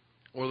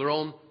 or their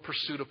own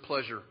pursuit of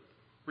pleasure.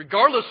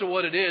 Regardless of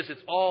what it is,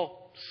 it's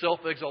all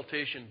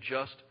self-exaltation,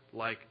 just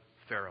like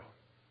Pharaoh.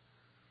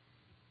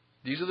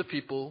 These are the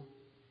people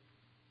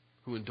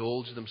who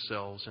indulge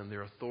themselves, and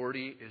their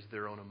authority is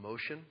their own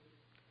emotion,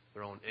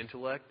 their own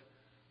intellect,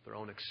 their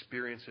own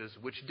experiences,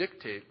 which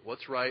dictate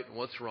what's right and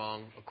what's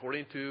wrong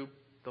according to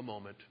the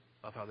moment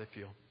of how they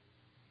feel.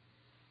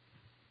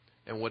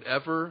 And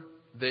whatever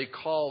they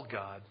call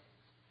God,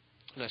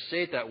 and I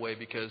say it that way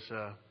because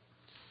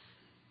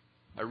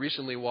I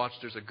recently watched,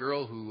 there's a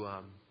girl who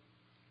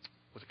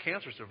was a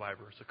cancer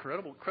survivor. It's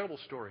a incredible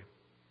story.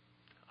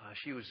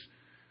 She was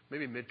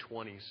maybe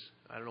mid-20s.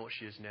 I don't know what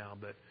she is now,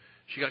 but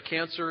she got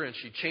cancer and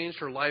she changed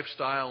her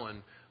lifestyle,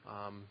 and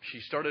she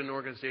started an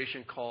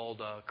organization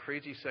called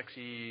Crazy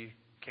Sexy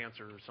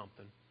Cancer or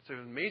something. It's an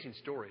amazing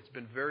story. It's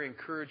been very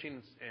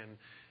encouraging and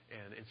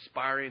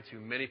inspiring to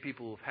many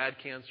people who have had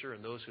cancer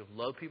and those who have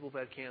loved people who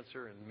have had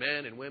cancer, and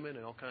men and women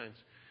and all kinds.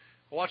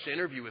 I watched an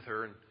interview with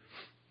her, and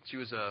she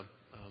was a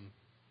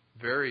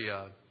very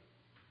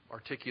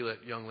articulate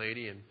young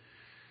lady. And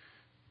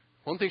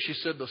one thing she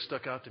said, though,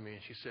 stuck out to me.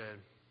 And she said,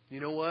 you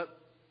know what?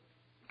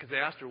 Because they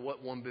asked her,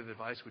 what one bit of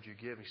advice would you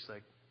give? And she's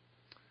like,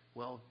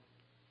 well,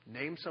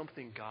 name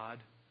something God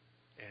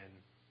and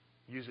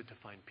use it to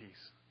find peace.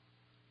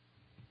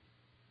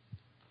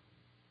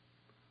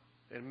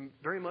 And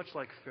very much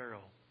like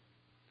Pharaoh,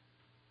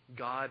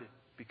 God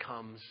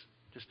becomes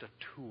just a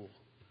tool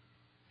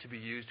to be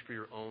used for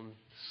your own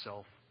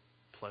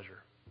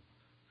self-pleasure,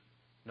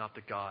 not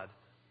the God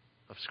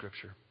of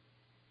Scripture.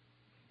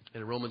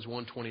 In Romans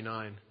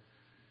 1:29,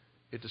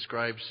 it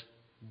describes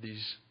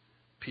these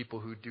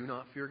people who do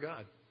not fear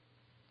God.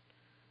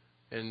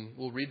 And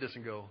we'll read this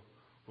and go,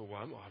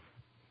 well,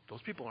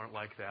 those people aren't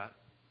like that.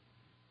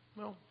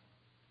 Well,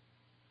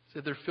 it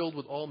said they're filled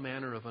with all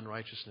manner of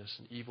unrighteousness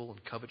and evil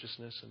and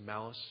covetousness and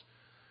malice.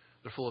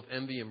 They're full of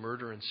envy and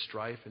murder and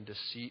strife and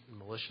deceit and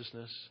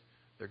maliciousness.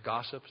 They're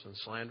gossips and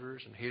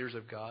slanderers and haters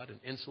of God and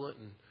insolent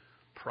and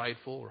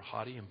prideful or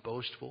haughty and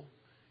boastful,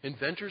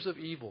 inventors of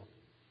evil,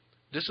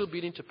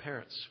 disobedient to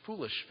parents,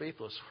 foolish,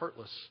 faithless,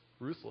 heartless,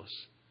 ruthless.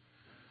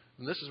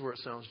 And this is where it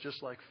sounds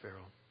just like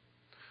Pharaoh.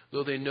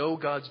 Though they know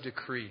God's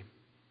decree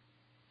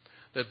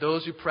that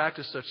those who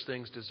practice such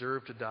things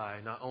deserve to die,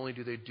 not only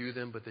do they do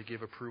them, but they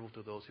give approval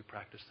to those who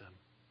practice them.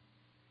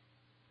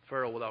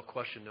 Pharaoh, without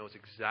question, knows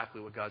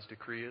exactly what God's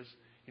decree is.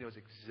 He knows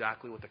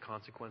exactly what the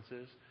consequence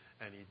is,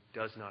 and he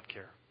does not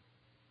care.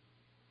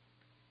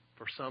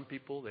 For some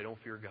people, they don't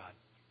fear God.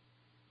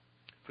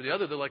 For the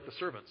other, they're like the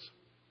servants.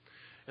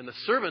 And the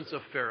servants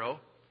of Pharaoh,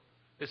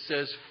 it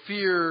says,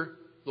 fear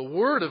the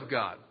word of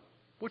God,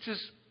 which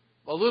is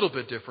a little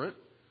bit different.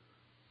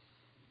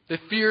 They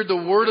feared the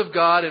word of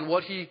God and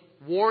what he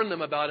warn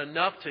them about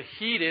enough to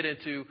heed it and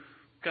to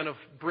kind of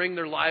bring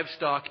their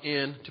livestock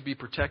in to be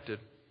protected.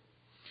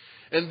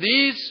 And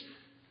these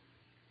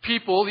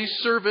people, these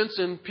servants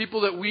and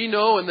people that we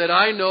know and that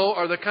I know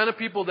are the kind of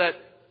people that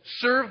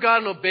serve God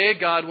and obey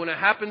God when it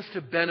happens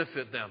to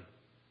benefit them.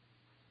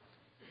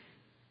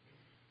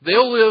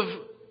 They'll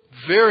live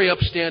very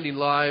upstanding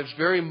lives,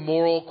 very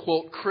moral,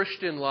 quote,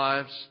 Christian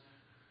lives.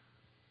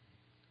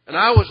 And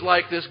I was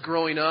like this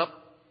growing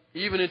up,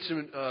 even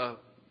into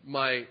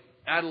my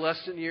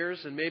adolescent years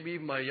and maybe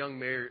even my young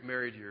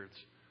married years,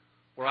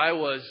 where I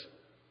was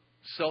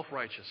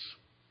self-righteous.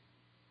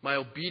 My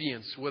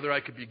obedience, whether I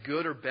could be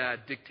good or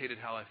bad, dictated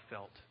how I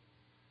felt.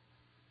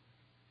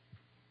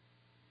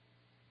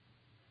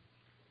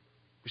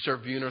 We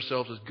start viewing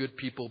ourselves as good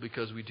people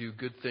because we do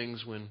good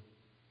things when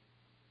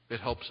it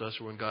helps us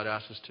or when God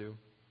asks us to.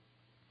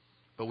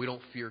 But we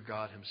don't fear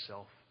God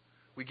Himself.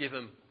 We give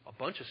Him a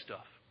bunch of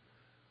stuff,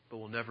 but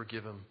we'll never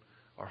give Him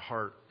our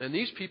heart. And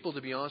these people,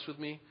 to be honest with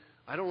me,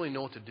 I don't really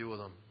know what to do with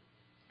them.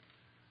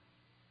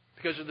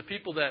 Because they're the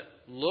people that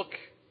look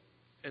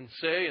and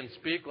say and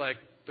speak like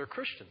they're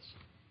Christians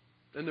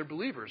and they're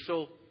believers.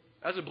 So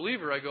as a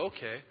believer, I go,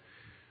 okay,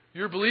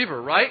 you're a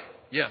believer, right?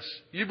 Yes.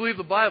 You believe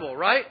the Bible,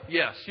 right?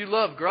 Yes. You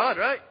love God,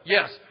 right?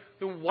 Yes.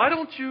 Then why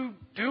don't you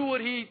do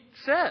what He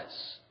says?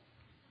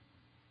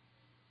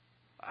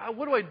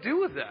 What do I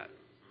do with that?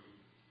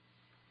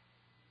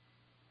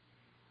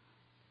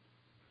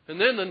 And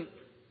then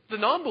the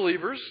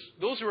non-believers,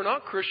 those who are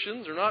not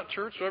Christians or not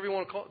church, whatever you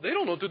want to call it, they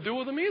don't know what to do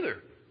with them either.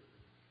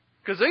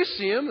 Because they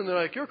see Him and they're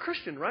like, you're a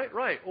Christian, right?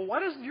 Right. Well, why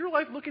does your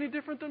life look any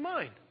different than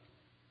mine?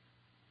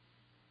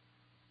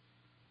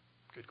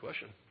 Good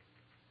question.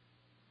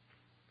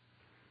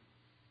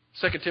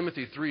 2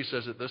 Timothy 3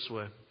 says it this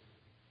way.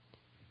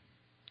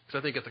 Because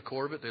I think at the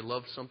core of it, they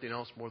love something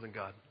else more than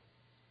God.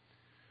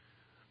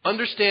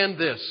 Understand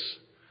this,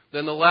 that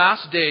in the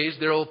last days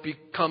there will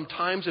become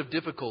times of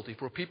difficulty,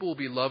 for people will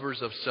be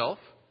lovers of self,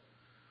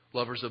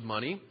 lovers of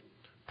money,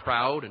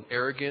 proud and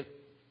arrogant,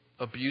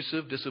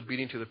 abusive,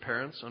 disobedient to their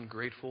parents,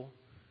 ungrateful,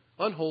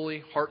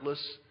 unholy, heartless,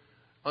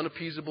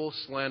 unappeasable,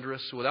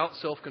 slanderous, without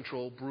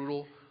self-control,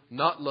 brutal,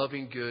 not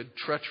loving good,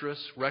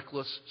 treacherous,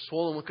 reckless,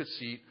 swollen with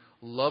conceit,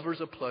 lovers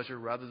of pleasure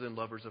rather than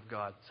lovers of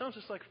God. Sounds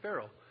just like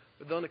Pharaoh,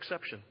 with one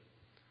exception.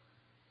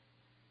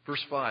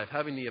 Verse 5,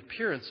 having the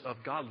appearance of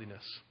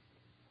godliness,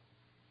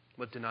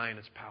 but denying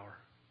its power.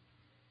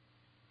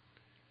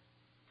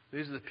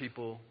 These are the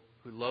people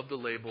who love the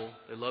label,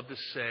 they love to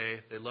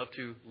say, they love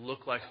to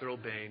look like they're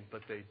obeying,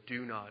 but they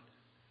do not,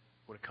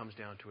 when it comes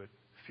down to it,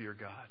 fear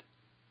God.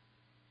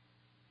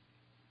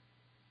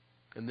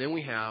 And then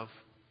we have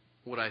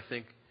what I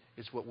think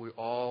is what we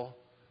all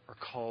are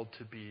called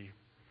to be,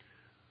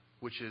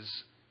 which is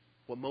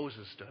what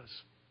Moses does.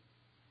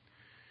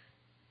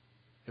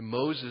 And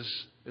Moses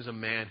is a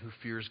man who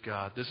fears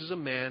God. This is a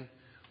man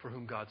for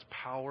whom God's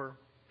power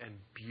and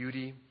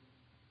beauty,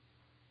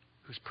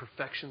 whose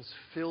perfections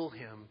fill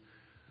him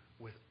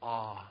with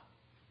awe,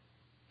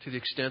 to the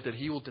extent that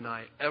he will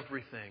deny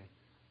everything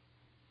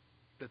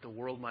that the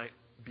world might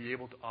be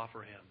able to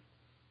offer him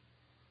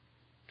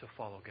to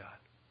follow God.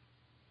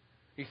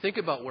 You think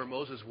about where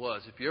Moses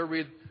was. If you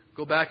ever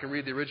go back and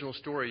read the original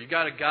story, you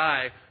got a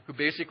guy who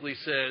basically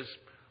says,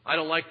 I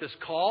don't like this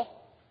call.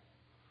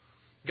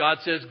 God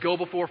says, go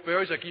before Pharaoh.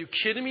 He's like, are you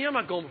kidding me? I'm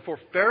not going before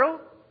Pharaoh.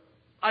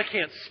 I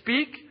can't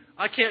speak.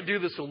 I can't do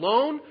this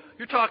alone.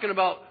 You're talking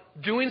about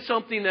doing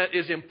something that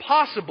is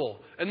impossible.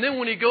 And then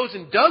when he goes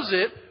and does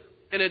it,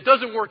 and it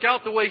doesn't work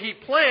out the way he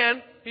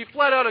planned, he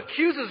flat out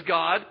accuses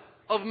God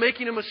of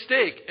making a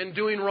mistake and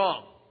doing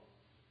wrong.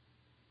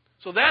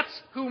 So that's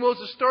who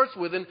Moses starts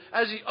with. And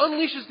as he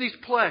unleashes these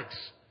plagues,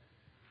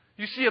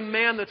 you see a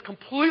man that's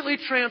completely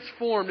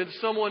transformed into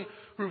someone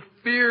who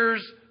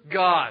fears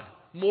God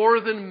more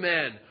than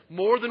men,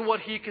 more than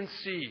what he can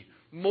see,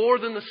 more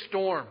than the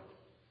storm.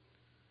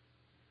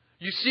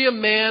 You see a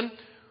man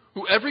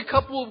who every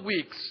couple of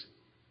weeks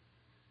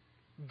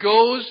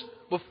goes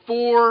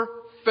before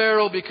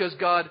Pharaoh because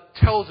God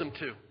tells him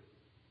to.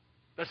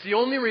 That's the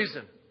only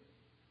reason.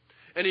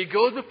 And he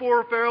goes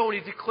before Pharaoh and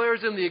he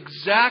declares him the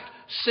exact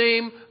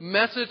same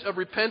message of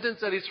repentance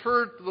that he's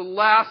heard for the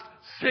last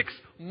 6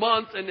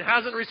 months and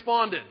hasn't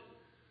responded.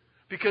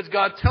 Because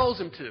God tells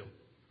him to.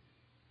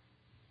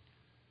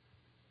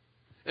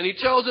 And he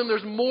tells him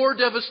there's more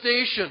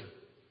devastation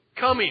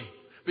coming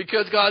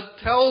because God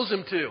tells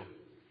him to.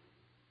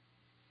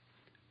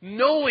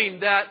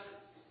 Knowing that,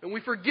 and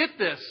we forget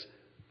this,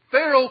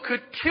 Pharaoh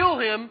could kill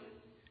him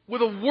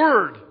with a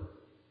word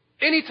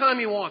anytime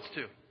he wants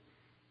to.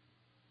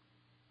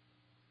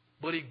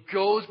 But he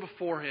goes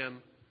before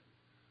him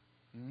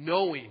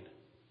knowing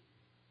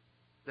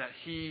that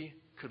he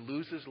could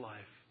lose his life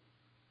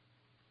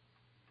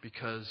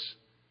because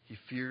he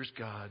fears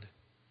God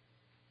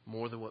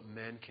more than what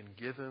men can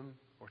give him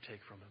or take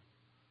from him.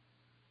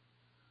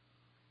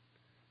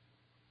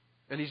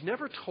 And he's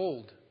never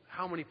told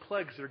how many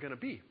plagues there are going to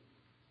be.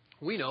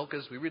 We know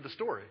because we read the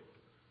story.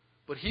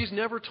 But he's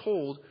never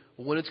told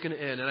when it's going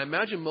to end. And I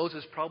imagine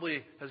Moses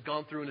probably has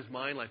gone through in his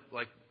mind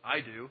like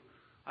I do.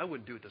 I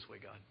wouldn't do it this way,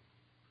 God.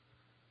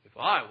 If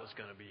I was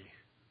going to be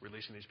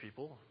releasing these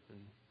people, and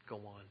go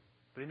on.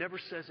 But he never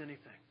says anything.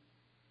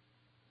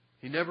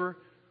 He never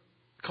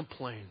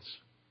complains.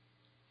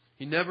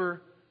 He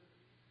never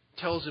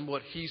tells him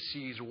what he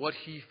sees or what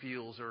he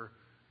feels or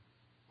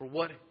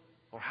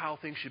how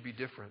things should be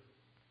different.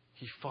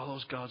 He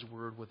follows God's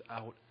word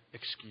without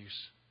excuse.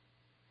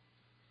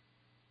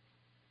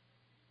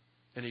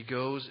 And he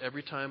goes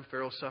every time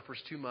Pharaoh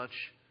suffers too much,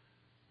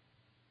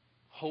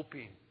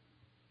 hoping,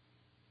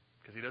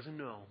 because he doesn't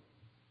know,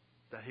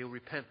 that he'll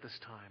repent this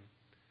time.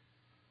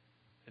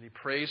 And he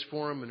prays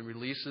for him and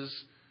releases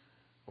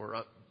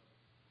or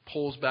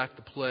pulls back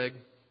the plague.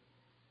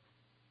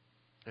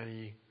 And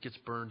he gets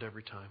burned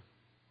every time.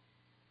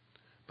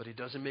 But he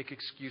doesn't make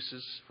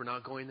excuses for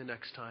not going the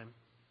next time.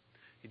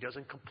 He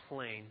doesn't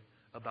complain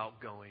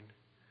about going.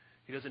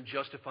 He doesn't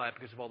justify it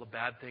because of all the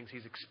bad things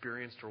he's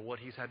experienced or what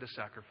he's had to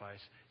sacrifice.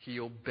 He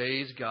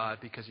obeys God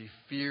because he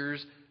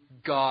fears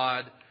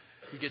God.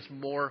 He gets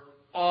more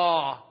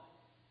awe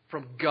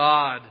from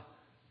God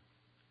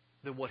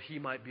than what he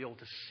might be able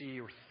to see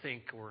or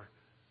think or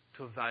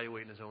to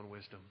evaluate in his own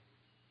wisdom.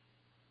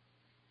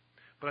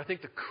 But I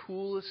think the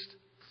coolest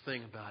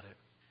thing about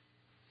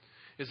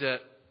it is that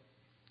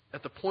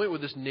at the point where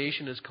this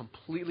nation is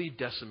completely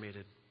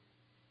decimated,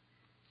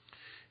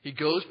 he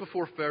goes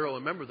before Pharaoh.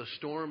 And remember, the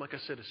storm, like I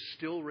said, is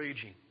still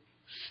raging,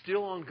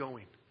 still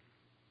ongoing.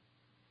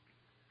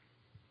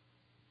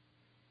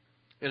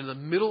 And in the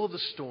middle of the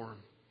storm,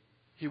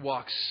 he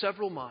walks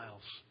several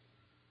miles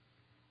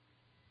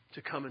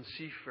to come and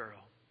see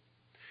Pharaoh.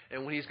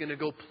 And when he's going to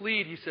go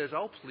plead, he says,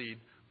 I'll plead,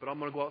 but I'm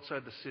going to go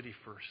outside the city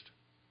first.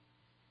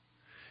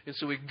 And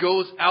so he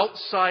goes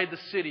outside the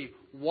city,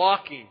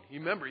 walking. You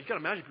remember, you got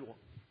to imagine people,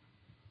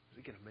 is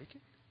he going to make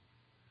it?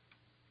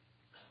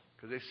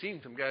 Because they've seen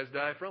some guys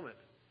die from it.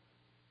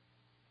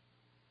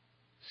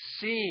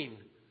 Seeing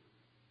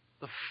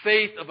the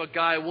faith of a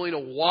guy willing to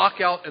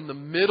walk out in the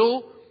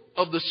middle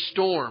of the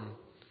storm.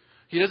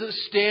 He doesn't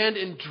stand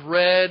in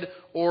dread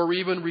or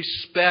even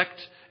respect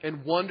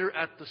and wonder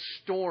at the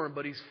storm,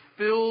 but he's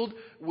filled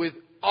with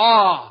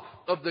awe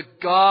of the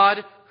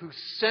God who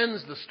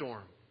sends the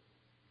storm.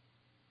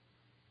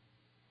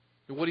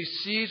 And what he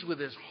sees with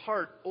his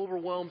heart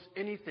overwhelms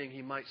anything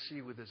he might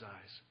see with his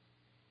eyes.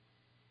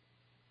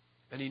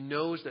 And he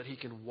knows that he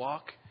can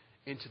walk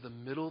into the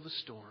middle of the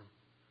storm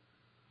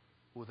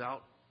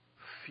without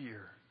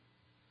fear,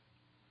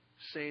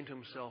 saying to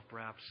himself,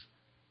 perhaps,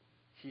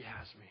 he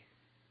has me.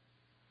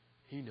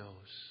 He knows.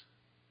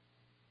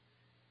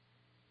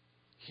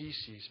 He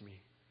sees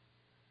me.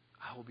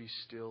 I will be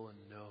still and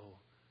know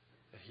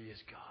that he is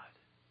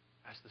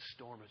God as the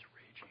storm is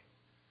raging.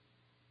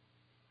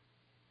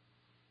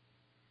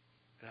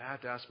 And I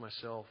have to ask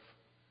myself,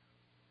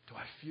 do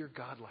I fear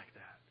God like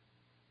that?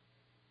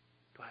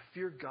 Do I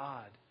fear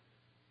God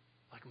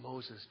like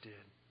Moses did?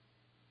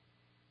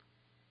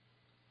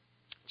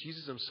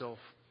 Jesus himself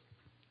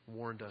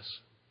warned us,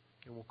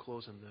 and we'll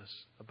close on this,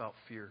 about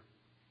fear.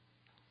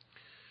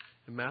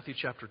 In Matthew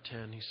chapter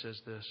 10, he says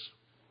this,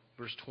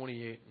 verse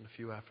 28 and a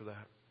few after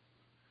that.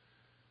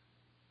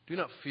 Do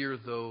not fear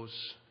those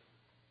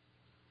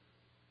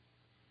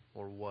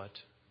or what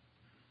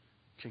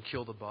can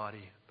kill the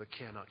body but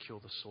cannot kill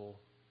the soul.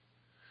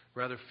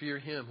 Rather fear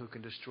him who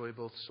can destroy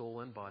both soul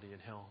and body in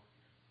hell.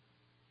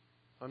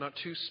 Are not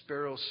 2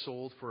 sparrows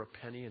sold for a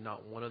penny, and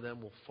not one of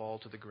them will fall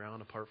to the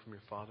ground apart from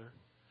your Father?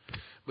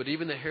 But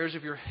even the hairs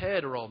of your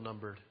head are all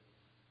numbered.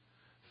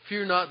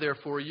 Fear not,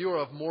 therefore, you are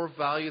of more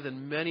value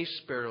than many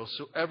sparrows.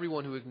 So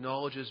everyone who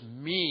acknowledges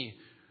me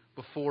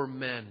before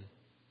men,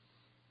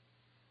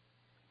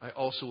 I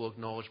also will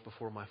acknowledge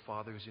before my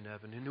Father who's in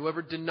heaven. And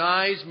whoever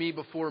denies me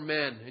before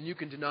men, and you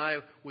can deny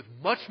with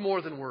much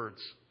more than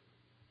words,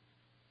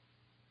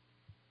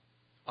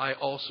 I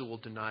also will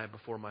deny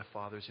before my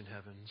Father who's in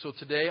heaven. So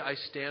today I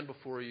stand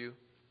before you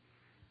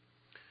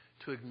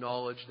to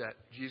acknowledge that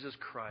Jesus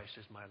Christ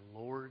is my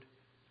Lord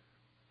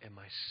and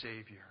my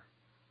Savior.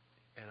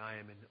 And I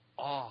am in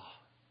awe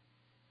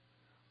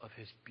of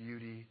his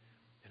beauty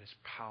and his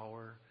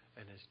power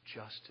and his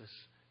justice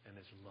and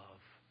his love.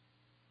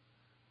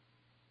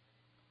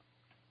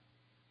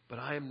 But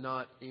I am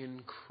not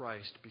in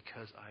Christ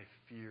because I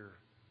fear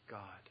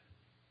God.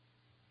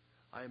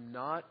 I am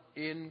not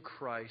in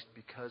Christ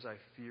because I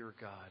fear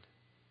God.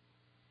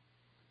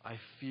 I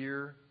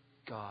fear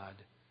God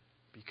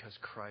because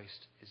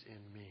Christ is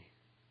in me.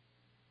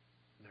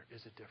 And there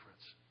is a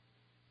difference.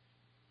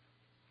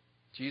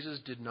 Jesus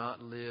did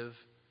not live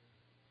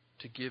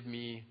to give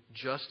me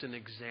just an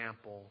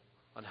example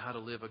on how to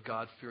live a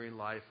God-fearing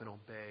life and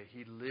obey.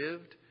 He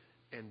lived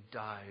and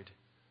died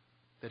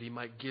that he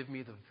might give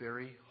me the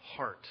very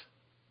heart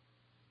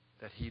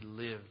that he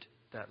lived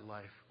that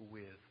life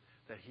with,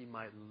 that he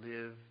might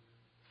live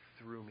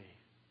through me,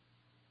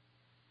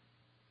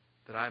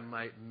 that I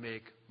might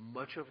make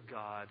much of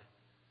God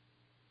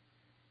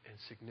and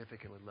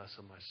significantly less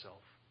of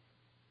myself.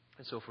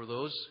 And so for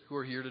those who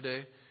are here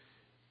today,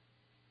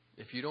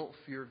 if you don't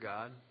fear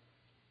God,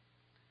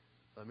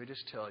 let me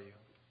just tell you,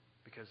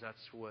 because that's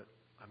what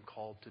I'm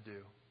called to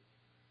do.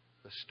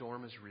 The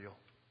storm is real.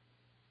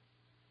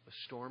 The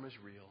storm is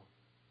real.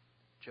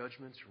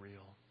 Judgment's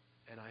real.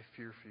 And I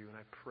fear for you, and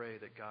I pray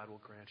that God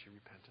will grant you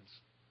repentance.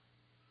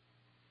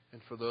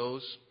 And for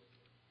those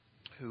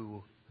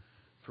who,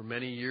 for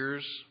many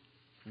years,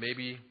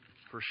 maybe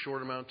for a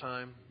short amount of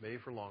time, maybe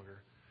for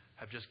longer,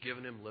 have just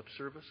given Him lip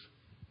service,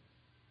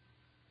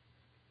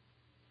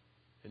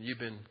 and you've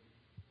been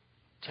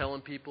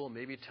telling people,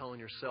 maybe telling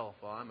yourself,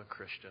 "Oh, I'm a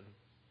Christian.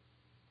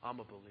 I'm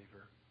a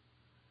believer."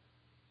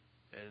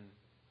 And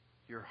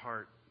your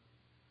heart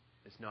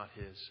is not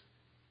His.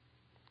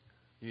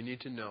 You need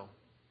to know,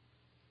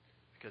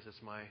 because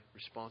it's my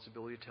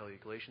responsibility to tell you.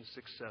 Galatians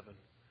 6:7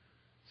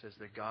 says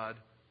that God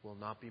will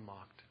not be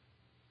mocked.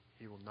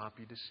 He will not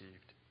be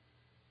deceived.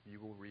 You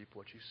will reap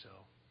what you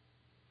sow.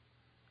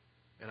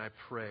 And I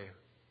pray,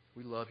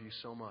 we love you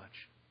so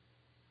much.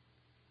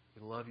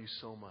 We love you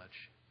so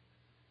much.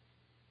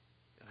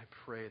 And I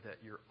pray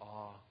that your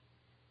awe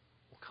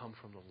will come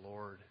from the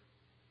Lord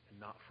and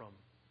not from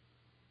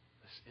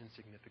this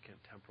insignificant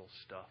temporal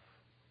stuff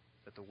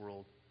that the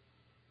world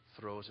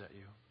throws at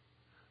you.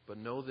 But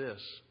know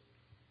this.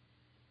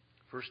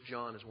 1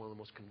 John is one of the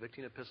most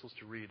convicting epistles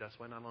to read. That's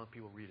why not a lot of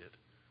people read it.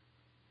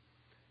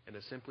 And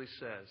it simply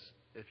says,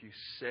 if you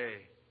say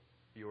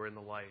you are in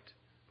the light,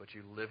 but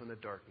you live in the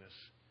darkness,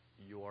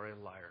 you are a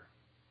liar.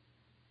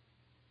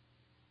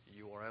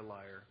 You are a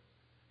liar,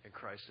 and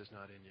Christ is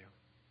not in you.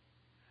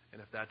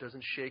 And if that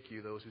doesn't shake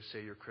you, those who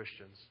say you're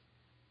Christians,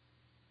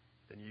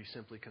 then you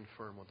simply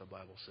confirm what the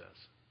Bible says.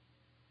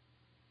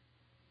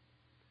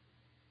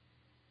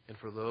 And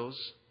for those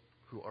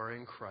who are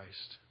in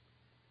Christ,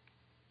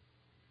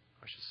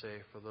 I should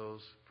say for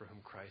those for whom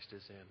Christ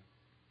is in,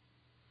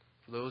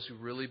 for those who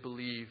really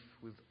believe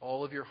with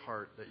all of your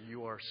heart that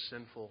you are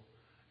sinful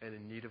and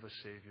in need of a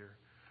Savior,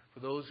 for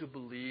those who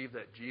believe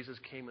that Jesus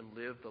came and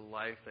lived the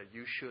life that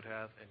you should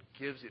have and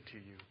gives it to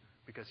you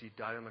because He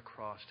died on the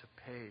cross to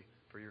pay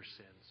for your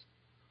sins,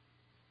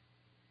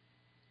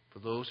 for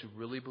those who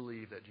really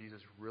believe that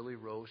Jesus really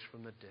rose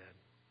from the dead,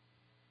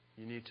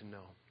 you need to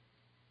know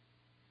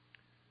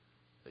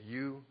that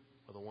you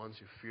are the ones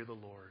who fear the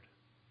Lord,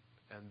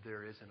 and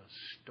there isn't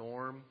a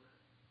storm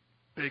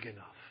big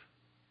enough.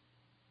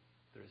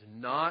 There is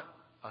not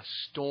a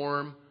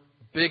storm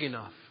big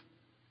enough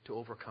to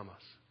overcome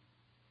us.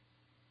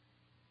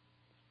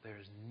 There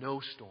is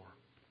no storm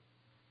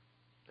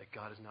that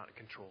God is not in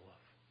control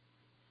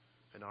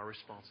of. And our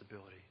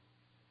responsibility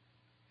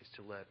is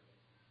to let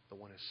the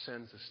one who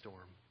sends the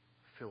storm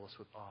fill us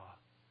with awe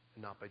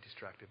and not be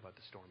distracted by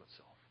the storm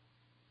itself.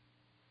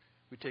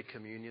 We take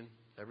communion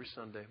every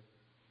Sunday,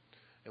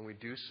 and we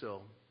do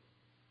so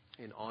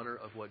in honor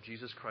of what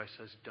Jesus Christ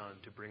has done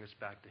to bring us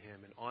back to Him,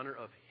 in honor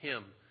of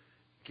Him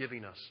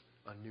giving us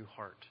a new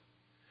heart.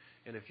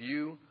 And if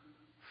you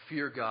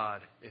fear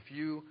God, if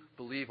you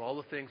believe all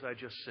the things I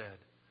just said,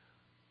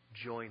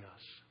 join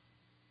us.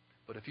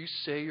 But if you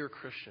say you're a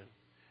Christian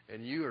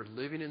and you are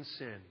living in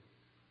sin,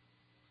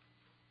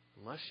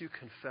 unless you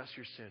confess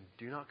your sin,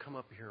 do not come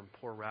up here and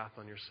pour wrath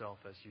on yourself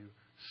as you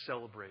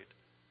celebrate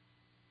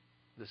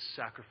the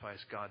sacrifice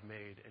God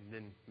made and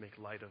then make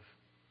light of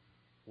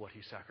what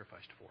He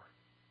sacrificed for.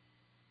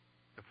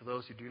 And for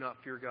those who do not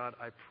fear God,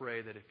 I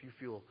pray that if you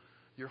feel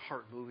your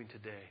heart moving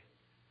today,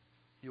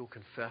 you'll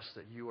confess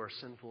that you are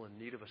sinful in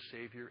need of a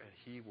Savior, and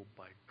He will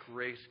by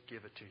grace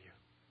give it to you.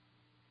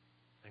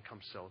 And come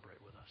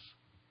celebrate with us.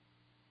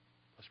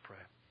 Let's pray.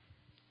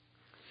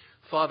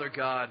 Father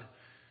God,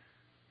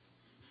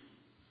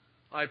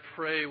 I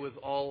pray with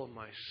all of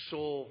my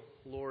soul,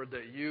 Lord,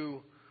 that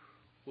you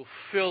will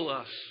fill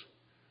us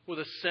with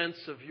a sense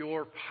of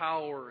your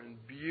power and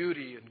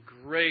beauty and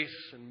grace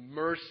and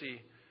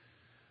mercy,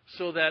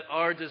 so that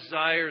our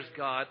desires,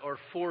 God, are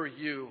for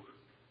you,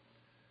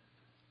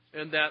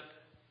 and that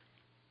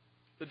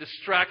the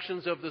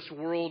distractions of this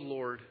world,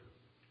 Lord,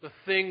 the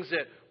things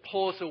that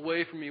pull us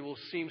away from you will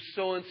seem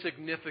so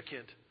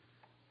insignificant.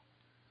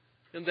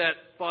 And that,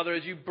 Father,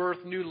 as you birth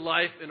new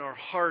life in our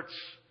hearts,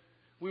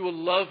 we will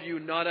love you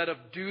not out of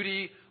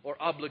duty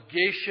or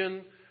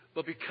obligation,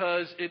 but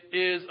because it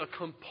is a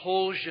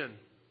compulsion.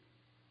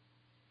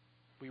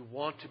 We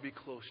want to be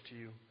close to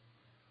you.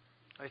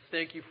 I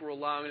thank you for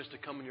allowing us to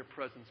come in your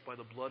presence by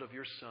the blood of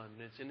your Son.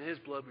 And it's in His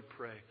blood we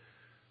pray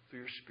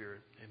through your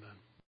Spirit. Amen.